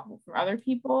 could be helpful for other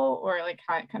people, or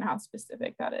how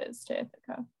specific that is to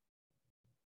Ithaca.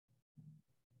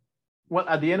 Well,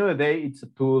 at the end of the day, it's a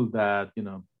tool that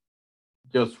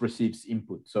just receives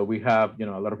input. So we have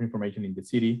a lot of information in the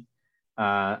city.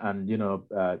 And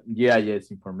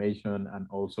GIS information, and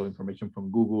also information from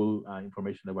Google,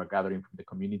 information that we're gathering from the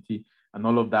community, and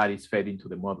all of that is fed into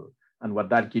the model. And what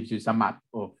that gives you is a map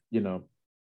of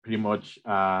pretty much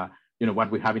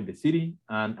what we have in the city.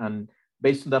 And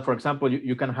based on that, for example,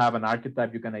 you can have an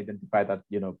archetype. You can identify that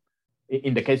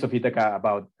in the case of Ithaca,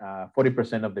 about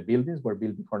 40% of the buildings were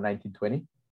built before 1920.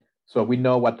 So we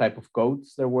know what type of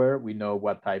codes there were. We know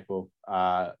what type of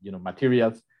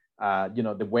materials.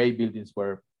 The way buildings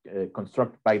were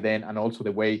constructed by then, and also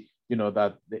the way,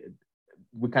 that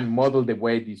we can model the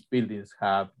way these buildings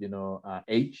have,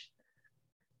 age.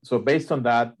 So based on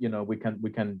that, we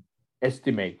can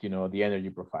estimate, the energy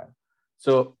profile.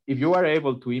 So if you are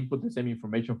able to input the same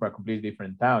information for a completely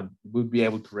different town, we'll be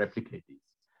able to replicate this.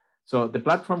 So the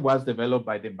platform was developed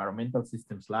by the Environmental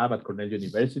Systems Lab at Cornell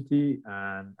University,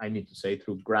 and I need to say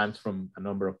through grants from a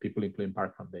number of people, including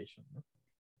Park Foundation.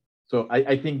 So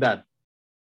I think that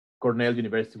Cornell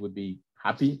University would be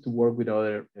happy to work with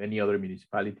any other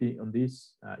municipality on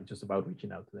this. It's just about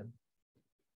reaching out to them.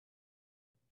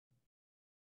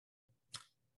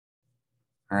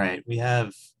 All right, we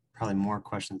have probably more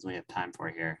questions than we have time for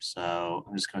here. So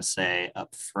I'm just going to say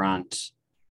up front,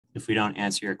 if we don't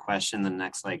answer your question in the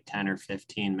next 10 or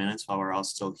 15 minutes while we're all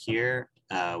still here,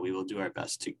 we will do our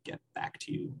best to get back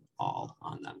to you all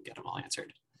on them, get them all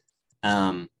answered.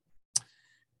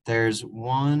 There's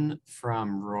one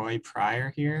from Roy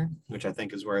Pryor here, which I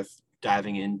think is worth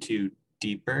diving into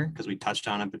deeper because we touched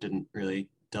on it but didn't really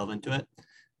delve into it.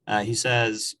 He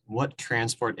says, what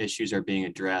transport issues are being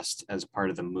addressed as part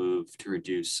of the move to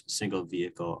reduce single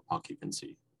vehicle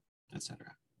occupancy,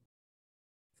 etc.?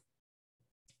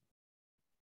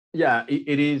 Yeah,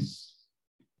 it is.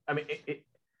 I mean,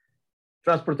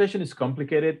 transportation is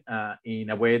complicated in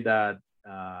a way that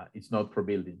it's not for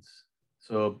buildings.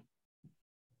 So,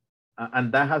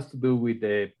 and that has to do with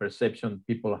the perception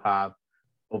people have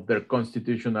of their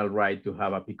constitutional right to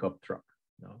have a pickup truck.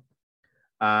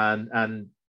 And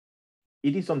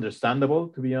it is understandable,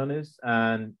 to be honest,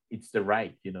 and it's the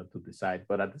right, to decide.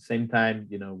 But at the same time,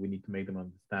 we need to make them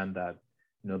understand that,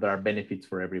 there are benefits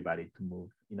for everybody to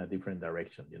move in a different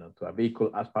direction, to a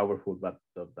vehicle as powerful, but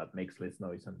that makes less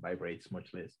noise and vibrates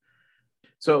much less.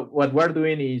 So what we're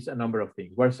doing is a number of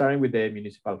things. We're starting with the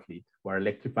municipal fleet. We're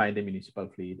electrifying the municipal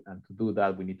fleet. And to do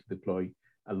that, we need to deploy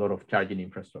a lot of charging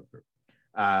infrastructure.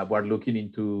 We're looking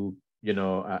into,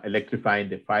 electrifying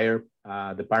the fire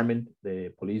department,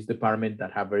 the police department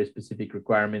that have very specific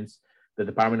requirements, the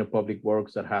Department of Public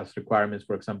Works that has requirements,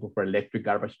 for example, for electric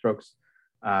garbage trucks.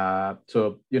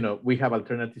 So, we have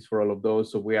alternatives for all of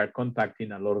those. So we are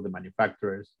contacting a lot of the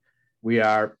manufacturers. We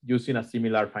are using a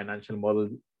similar financial model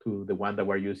to the one that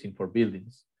we're using for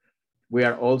buildings. We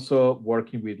are also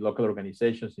working with local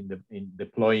organizations in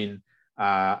deploying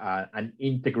an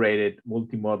integrated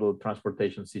multimodal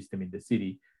transportation system in the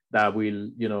city that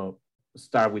will,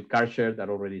 start with car share that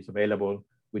already is available,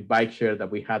 with bike share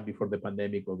that we had before the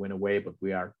pandemic or went away, but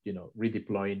we are,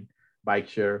 redeploying bike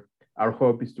share. Our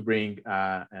hope is to bring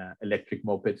electric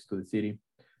mopeds to the city.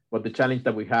 But the challenge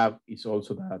that we have is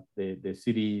also that the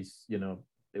cities, the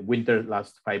winter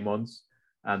lasts 5 months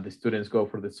and the students go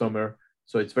for the summer.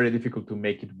 So it's very difficult to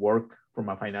make it work from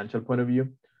a financial point of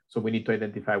view. So we need to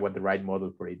identify what the right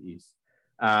model for it is.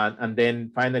 And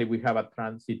then finally, we have a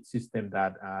transit system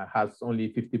that has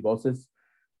only 50 buses,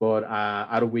 but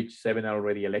out of which 7 are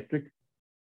already electric.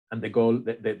 And the goal,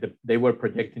 they were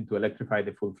projecting to electrify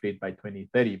the full fleet by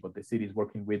 2030, but the city is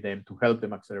working with them to help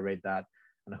them accelerate that.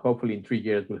 And hopefully in 3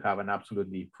 years, we'll have an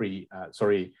absolutely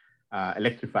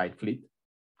electrified fleet.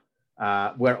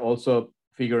 We're also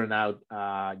figuring out,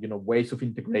 ways of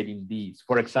integrating these.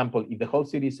 For example, if the whole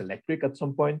city is electric at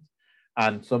some point,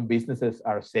 and some businesses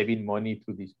are saving money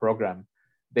through this program,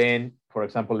 then, for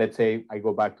example, let's say I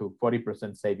go back to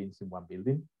 40% savings in one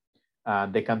building.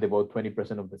 They can devote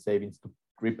 20% of the savings to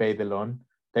repay the loan,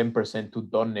 10% to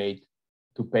donate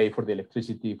to pay for the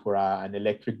electricity for an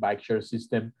electric bike share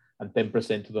system, and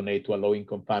 10% to donate to a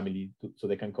low-income family so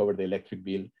they can cover the electric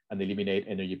bill and eliminate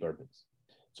energy burdens.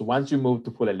 So once you move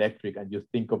to full electric and you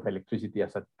think of electricity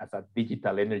as a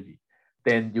digital energy,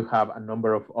 then you have a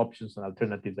number of options and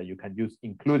alternatives that you can use,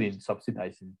 including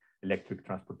subsidizing electric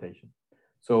transportation.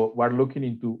 So we're looking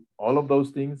into all of those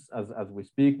things as we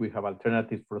speak. We have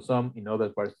alternatives for some, in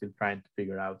others we're still trying to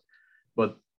figure out.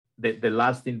 But the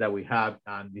last thing that we have,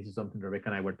 and this is something Rebecca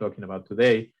and I were talking about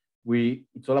today,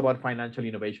 it's all about financial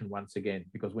innovation once again,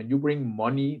 because when you bring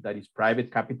money that is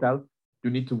private capital,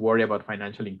 you need to worry about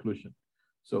financial inclusion.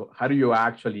 So how do you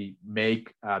actually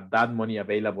make that money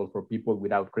available for people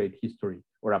without credit history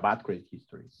or a bad credit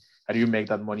history? How do you make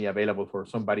that money available for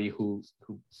somebody who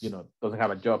doesn't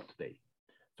have a job today?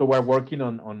 So we're working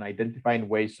on identifying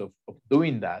ways of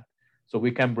doing that, so we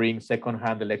can bring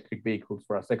secondhand electric vehicles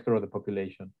for a sector of the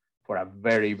population for a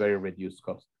very, very reduced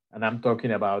cost. And I'm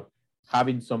talking about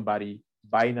having somebody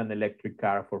buying an electric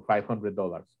car for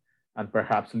 $500 and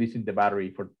perhaps leasing the battery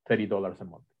for $30 a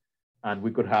month. And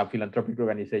we could have philanthropic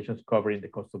organizations covering the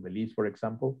cost of the lease, for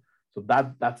example. So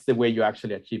that's the way you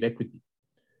actually achieve equity.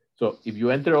 So if you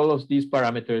enter all of these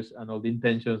parameters and all the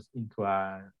intentions into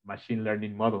a machine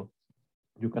learning model,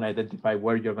 you can identify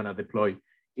where you're going to deploy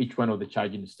each one of the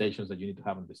charging stations that you need to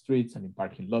have on the streets and in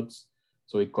parking lots.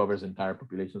 So it covers the entire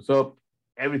population. So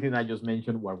everything I just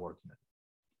mentioned, we're working on.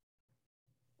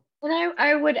 And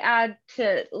I would add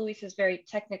to Luis's very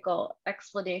technical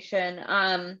explanation.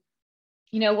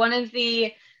 One of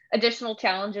the additional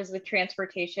challenges with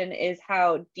transportation is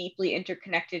how deeply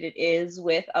interconnected it is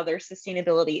with other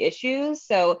sustainability issues.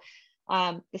 So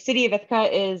the city of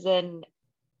Ithaca is an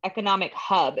economic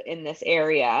hub in this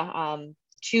area.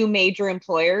 2 major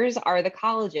employers are the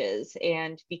colleges,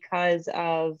 and because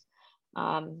of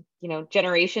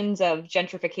generations of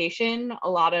gentrification, a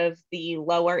lot of the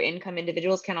lower income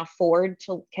individuals cannot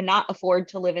afford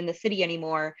to live in the city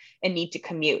anymore and need to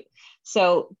commute.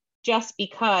 So just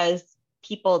because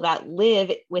people that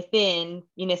live within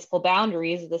municipal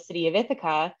boundaries of the city of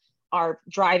Ithaca are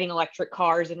driving electric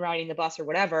cars and riding the bus or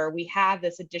whatever, we have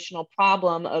this additional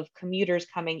problem of commuters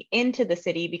coming into the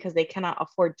city because they cannot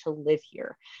afford to live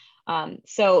here. And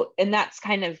that's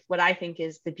kind of what I think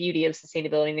is the beauty of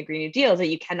sustainability and the Green New Deal, is that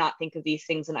you cannot think of these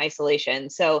things in isolation.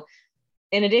 So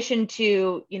in addition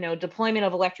to, deployment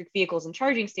of electric vehicles and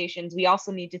charging stations, we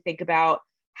also need to think about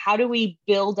how do we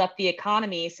build up the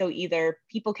economy so either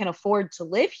people can afford to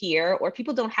live here or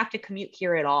people don't have to commute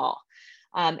here at all.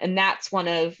 And that's one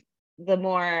of the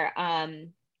more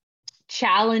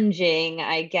challenging,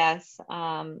 I guess,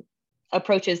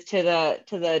 approaches to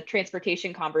the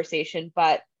transportation conversation,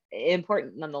 but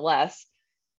important nonetheless.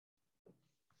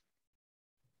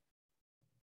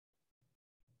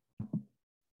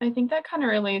 I think that kind of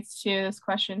relates to this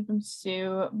question from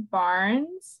Sue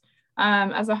Barnes.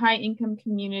 As a high-income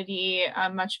community,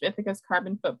 much of Ithaca's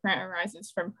carbon footprint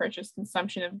arises from purchased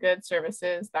consumption of goods,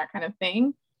 services, that kind of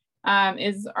thing.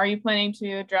 Are you planning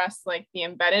to address like the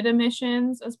embedded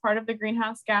emissions as part of the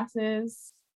greenhouse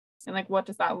gases? And like, what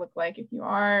does that look like if you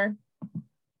are?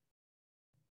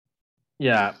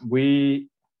 Yeah,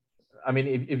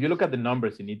 if you look at the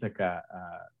numbers in Ithaca,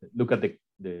 look at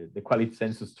the quality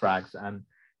census tracts, and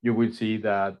you will see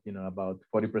that, about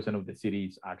 40% of the city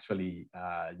is actually,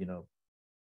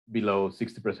 below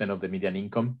 60% of the median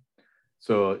income.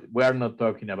 So we are not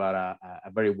talking about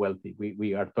a very wealthy,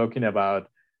 we are talking about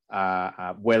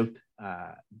a wealth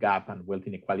gap and wealth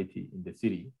inequality in the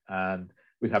city. And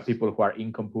we have people who are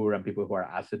income poor and people who are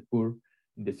asset poor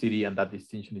in the city. And that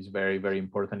distinction is very, very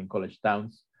important in college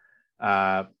towns.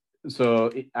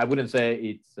 I wouldn't say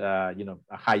it's a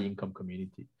high income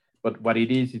community, but what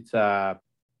it is, it's a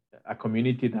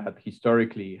community that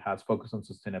historically has focused on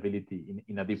sustainability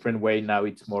in a different way. Now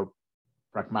it's more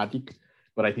pragmatic,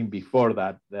 but I think before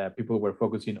that, people were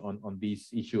focusing on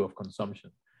this issue of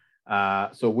consumption.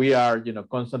 So we are,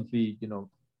 constantly,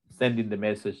 sending the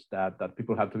message that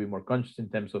people have to be more conscious in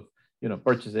terms of,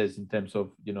 purchases, in terms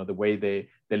of, the way they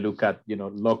look at,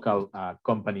 local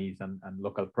companies and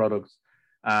local products.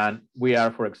 And we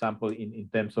are, for example, in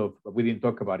terms of, we didn't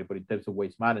talk about it, but in terms of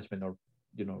waste management or,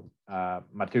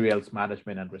 materials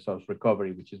management and resource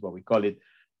recovery, which is what we call it,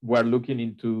 we're looking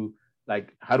into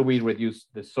like, how do we reduce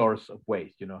the source of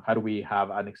waste? How do we have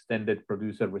an extended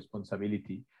producer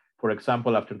responsibility? For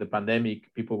example, after the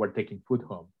pandemic, people were taking food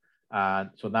home.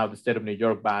 So now the state of New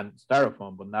York banned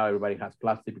styrofoam, but now everybody has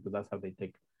plastic because that's how they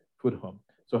take food home.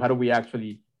 So how do we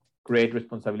actually create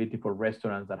responsibility for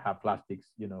restaurants that have plastics,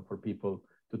 for people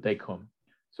to take home?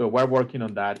 So we're working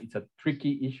on that. It's a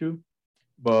tricky issue,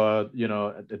 but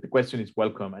the question is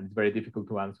welcome, and it's very difficult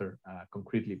to answer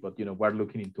concretely. But we're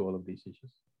looking into all of these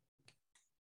issues,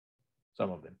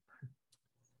 some of them.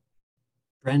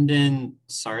 Brendan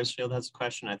Sarsfield has a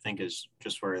question I think is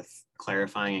just worth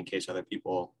clarifying in case other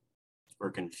people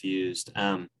were confused.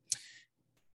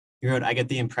 You wrote, I get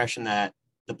the impression that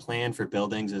the plan for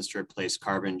buildings is to replace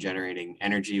carbon generating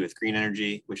energy with green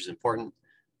energy, which is important.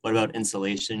 What about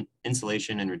insulation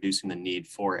and reducing the need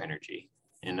for energy?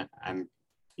 And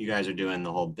you guys are doing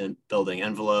the whole building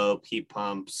envelope, heat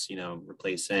pumps,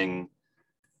 replacing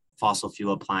fossil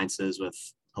fuel appliances with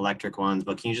electric ones,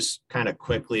 but can you just kind of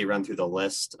quickly run through the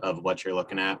list of what you're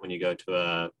looking at when you go to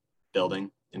a building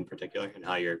in particular and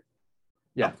how you're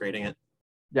upgrading it?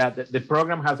 Yeah, the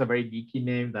program has a very geeky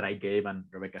name that I gave and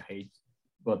Rebecca hates,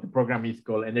 but the program is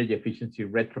called Energy Efficiency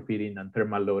Retrofitting and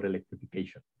Thermal Load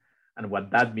Electrification. And what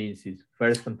that means is,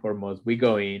 first and foremost, we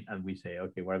go in and we say,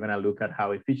 okay, we're going to look at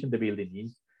how efficient the building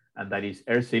is, and that is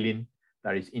air sealing,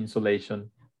 that is insulation.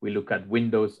 We look at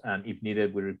windows, and if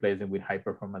needed, we replace them with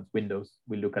high-performance windows.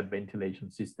 We look at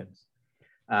ventilation systems.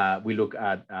 We look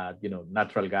at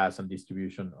natural gas and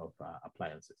distribution of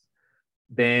appliances.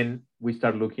 Then we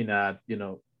start looking at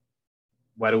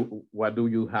what do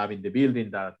you have in the building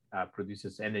that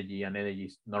produces energy, and energy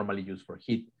is normally used for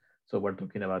heat. So we're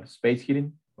talking about space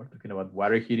heating, we're talking about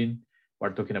water heating,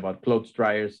 we're talking about clothes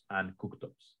dryers and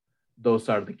cooktops. Those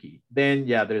are the key. Then,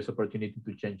 there is opportunity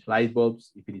to change light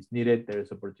bulbs if it is needed. There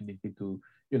is opportunity to,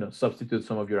 substitute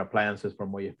some of your appliances for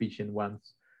more efficient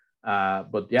ones.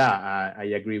 But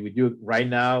I agree with you. Right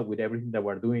now, with everything that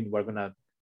we're doing, we're gonna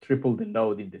triple the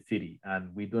load in the city,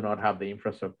 and we do not have the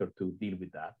infrastructure to deal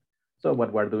with that. So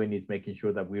what we're doing is making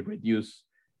sure that we reduce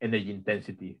energy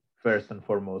intensity first and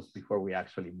foremost before we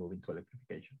actually move into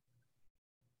electrification.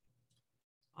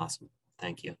 Awesome,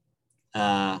 thank you.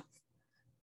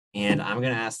 And I'm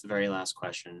going to ask the very last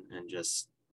question, and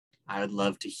I would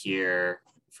love to hear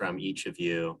from each of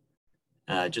you.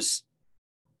 Do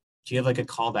you have like a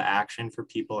call to action for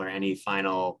people or any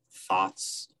final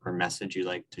thoughts or message you'd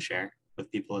like to share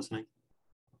with people listening?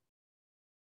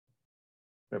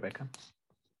 Rebecca?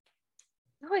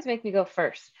 You always make me go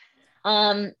first.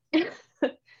 I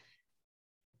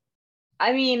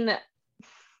mean,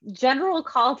 general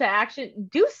call to action,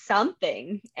 do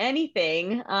something,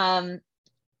 anything.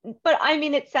 But I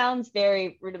mean, it sounds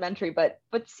very rudimentary, but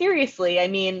seriously, I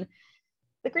mean,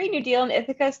 the Green New Deal in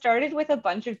Ithaca started with a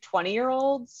bunch of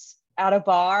 20-year-olds at a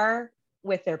bar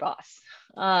with their boss.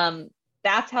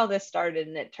 That's how this started,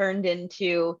 and it turned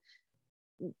into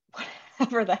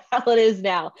whatever the hell it is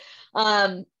now.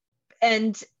 And,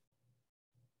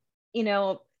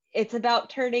 it's about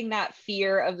turning that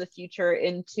fear of the future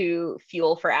into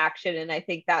fuel for action. And I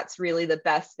think that's really the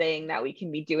best thing that we can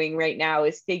be doing right now,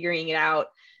 is figuring it out.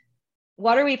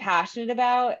 What are we passionate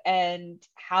about, and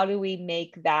how do we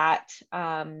make that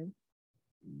happen?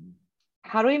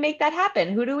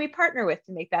 Who do we partner with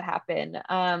to make that happen?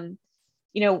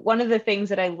 One of the things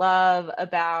that I love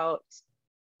about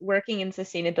working in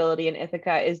sustainability in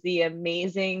Ithaca is the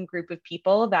amazing group of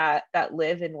people that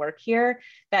live and work here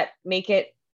that make it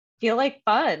feel like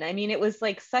fun. I mean, it was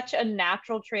like such a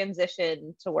natural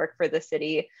transition to work for the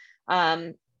city.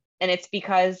 And it's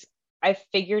because I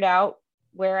figured out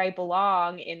where I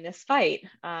belong in this fight.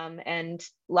 And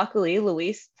luckily,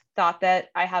 Luis thought that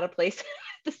I had a place at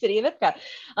the city of Ithaca.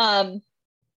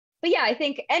 But I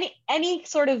think any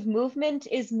sort of movement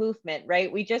is movement,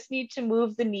 right? We just need to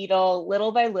move the needle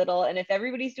little by little. And if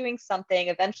everybody's doing something,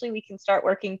 eventually we can start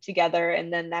working together,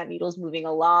 and then that needle's moving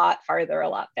a lot farther, a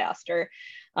lot faster.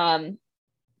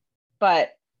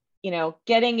 But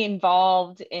getting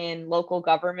involved in local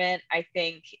government, I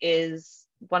think, is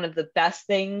one of the best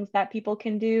things that people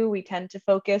can do. We tend to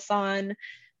focus on,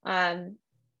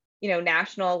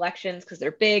 national elections because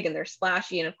they're big and they're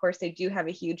splashy, and of course they do have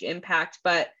a huge impact.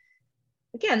 But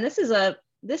again, this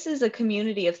is a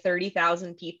community of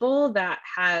 30,000 people that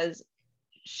has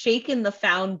shaken the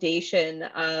foundation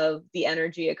of the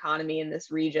energy economy in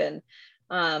this region.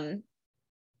 And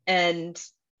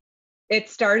it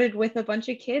started with a bunch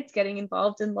of kids getting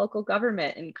involved in local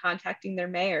government and contacting their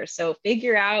mayor. So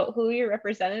figure out who your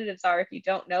representatives are if you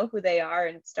don't know who they are,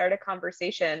 and start a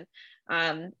conversation.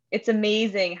 It's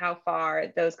amazing how far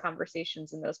those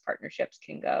conversations and those partnerships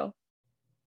can go.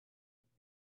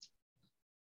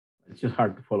 It's just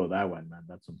hard to follow that one, man.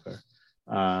 That's unfair.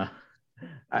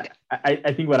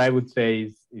 I think what I would say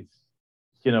is,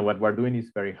 what we're doing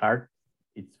is very hard.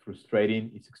 It's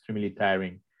frustrating. It's extremely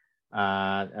tiring.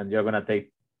 And you're going to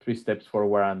take 3 steps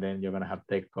forward, and then you're going to have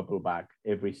to take a couple back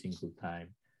every single time.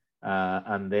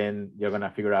 And then you're going to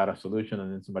figure out a solution,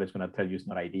 and then somebody's going to tell you it's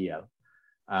not ideal.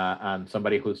 And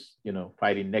somebody who's,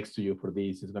 fighting next to you for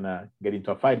this is going to get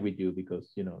into a fight with you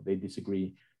because, they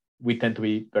disagree. We tend to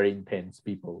be very intense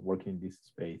people working in this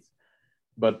space.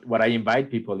 But what I invite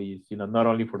people is, not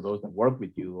only for those that work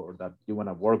with you or that you want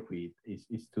to work with,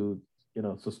 is to,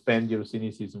 suspend your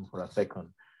cynicism for a second.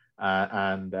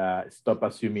 And stop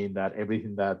assuming that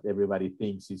everything that everybody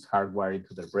thinks is hardwired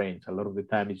into their brains. A lot of the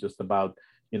time it's just about,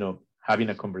 having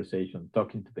a conversation,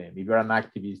 talking to them. If you're an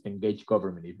activist, engage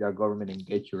government. If you're a government,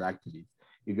 engage your activists.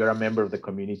 If you're a member of the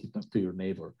community, talk to your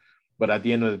neighbor. But at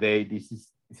the end of the day, this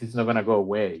is not going to go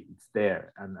away. It's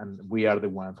there, and we are the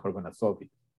ones who are going to solve it.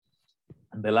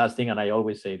 And the last thing, and I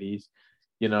always say this,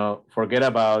 forget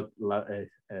about,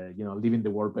 leaving the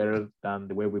world better than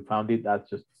the way we found it. That's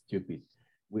just stupid.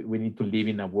 We need to live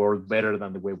in a world better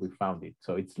than the way we found it.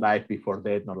 So it's life before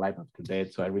death, not life after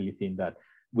death. So I really think that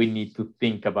we need to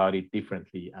think about it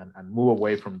differently and move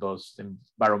away from those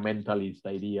environmentalist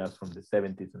ideas from the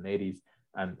 70s and 80s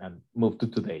and move to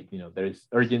today. There is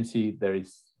urgency, there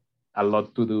is a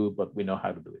lot to do, but we know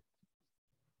how to do it.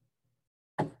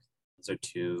 Those are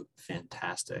 2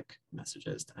 fantastic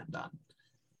messages to end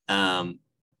on.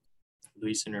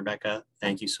 Luis and Rebecca,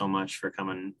 thank you so much for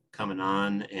coming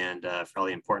on, and for all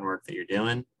the important work that you're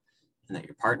doing and that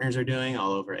your partners are doing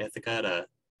all over Ithaca to,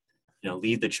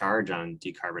 lead the charge on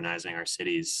decarbonizing our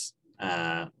cities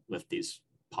with these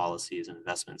policies and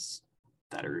investments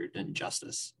that are rooted in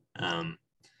justice.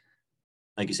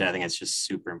 Like you said, I think it's just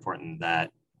super important that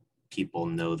people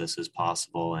know this is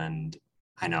possible, and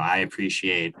I know I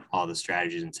appreciate all the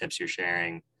strategies and tips you're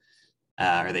sharing,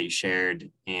 or that you shared,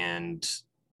 and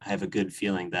I have a good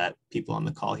feeling that people on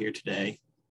the call here today,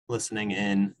 listening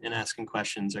in and asking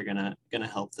questions, are gonna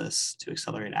help this to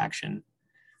accelerate action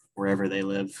wherever they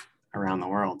live around the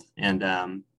world.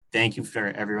 And thank you for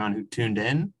everyone who tuned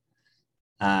in.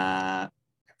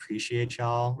 Appreciate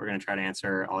y'all. We're gonna try to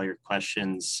answer all your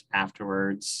questions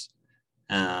afterwards.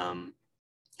 And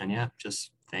yeah,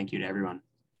 just thank you to everyone.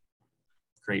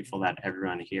 Grateful that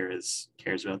everyone here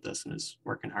cares about this and is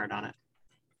working hard on it.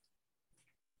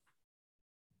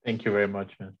 Thank you very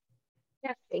much, man.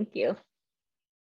 Yeah, thank you.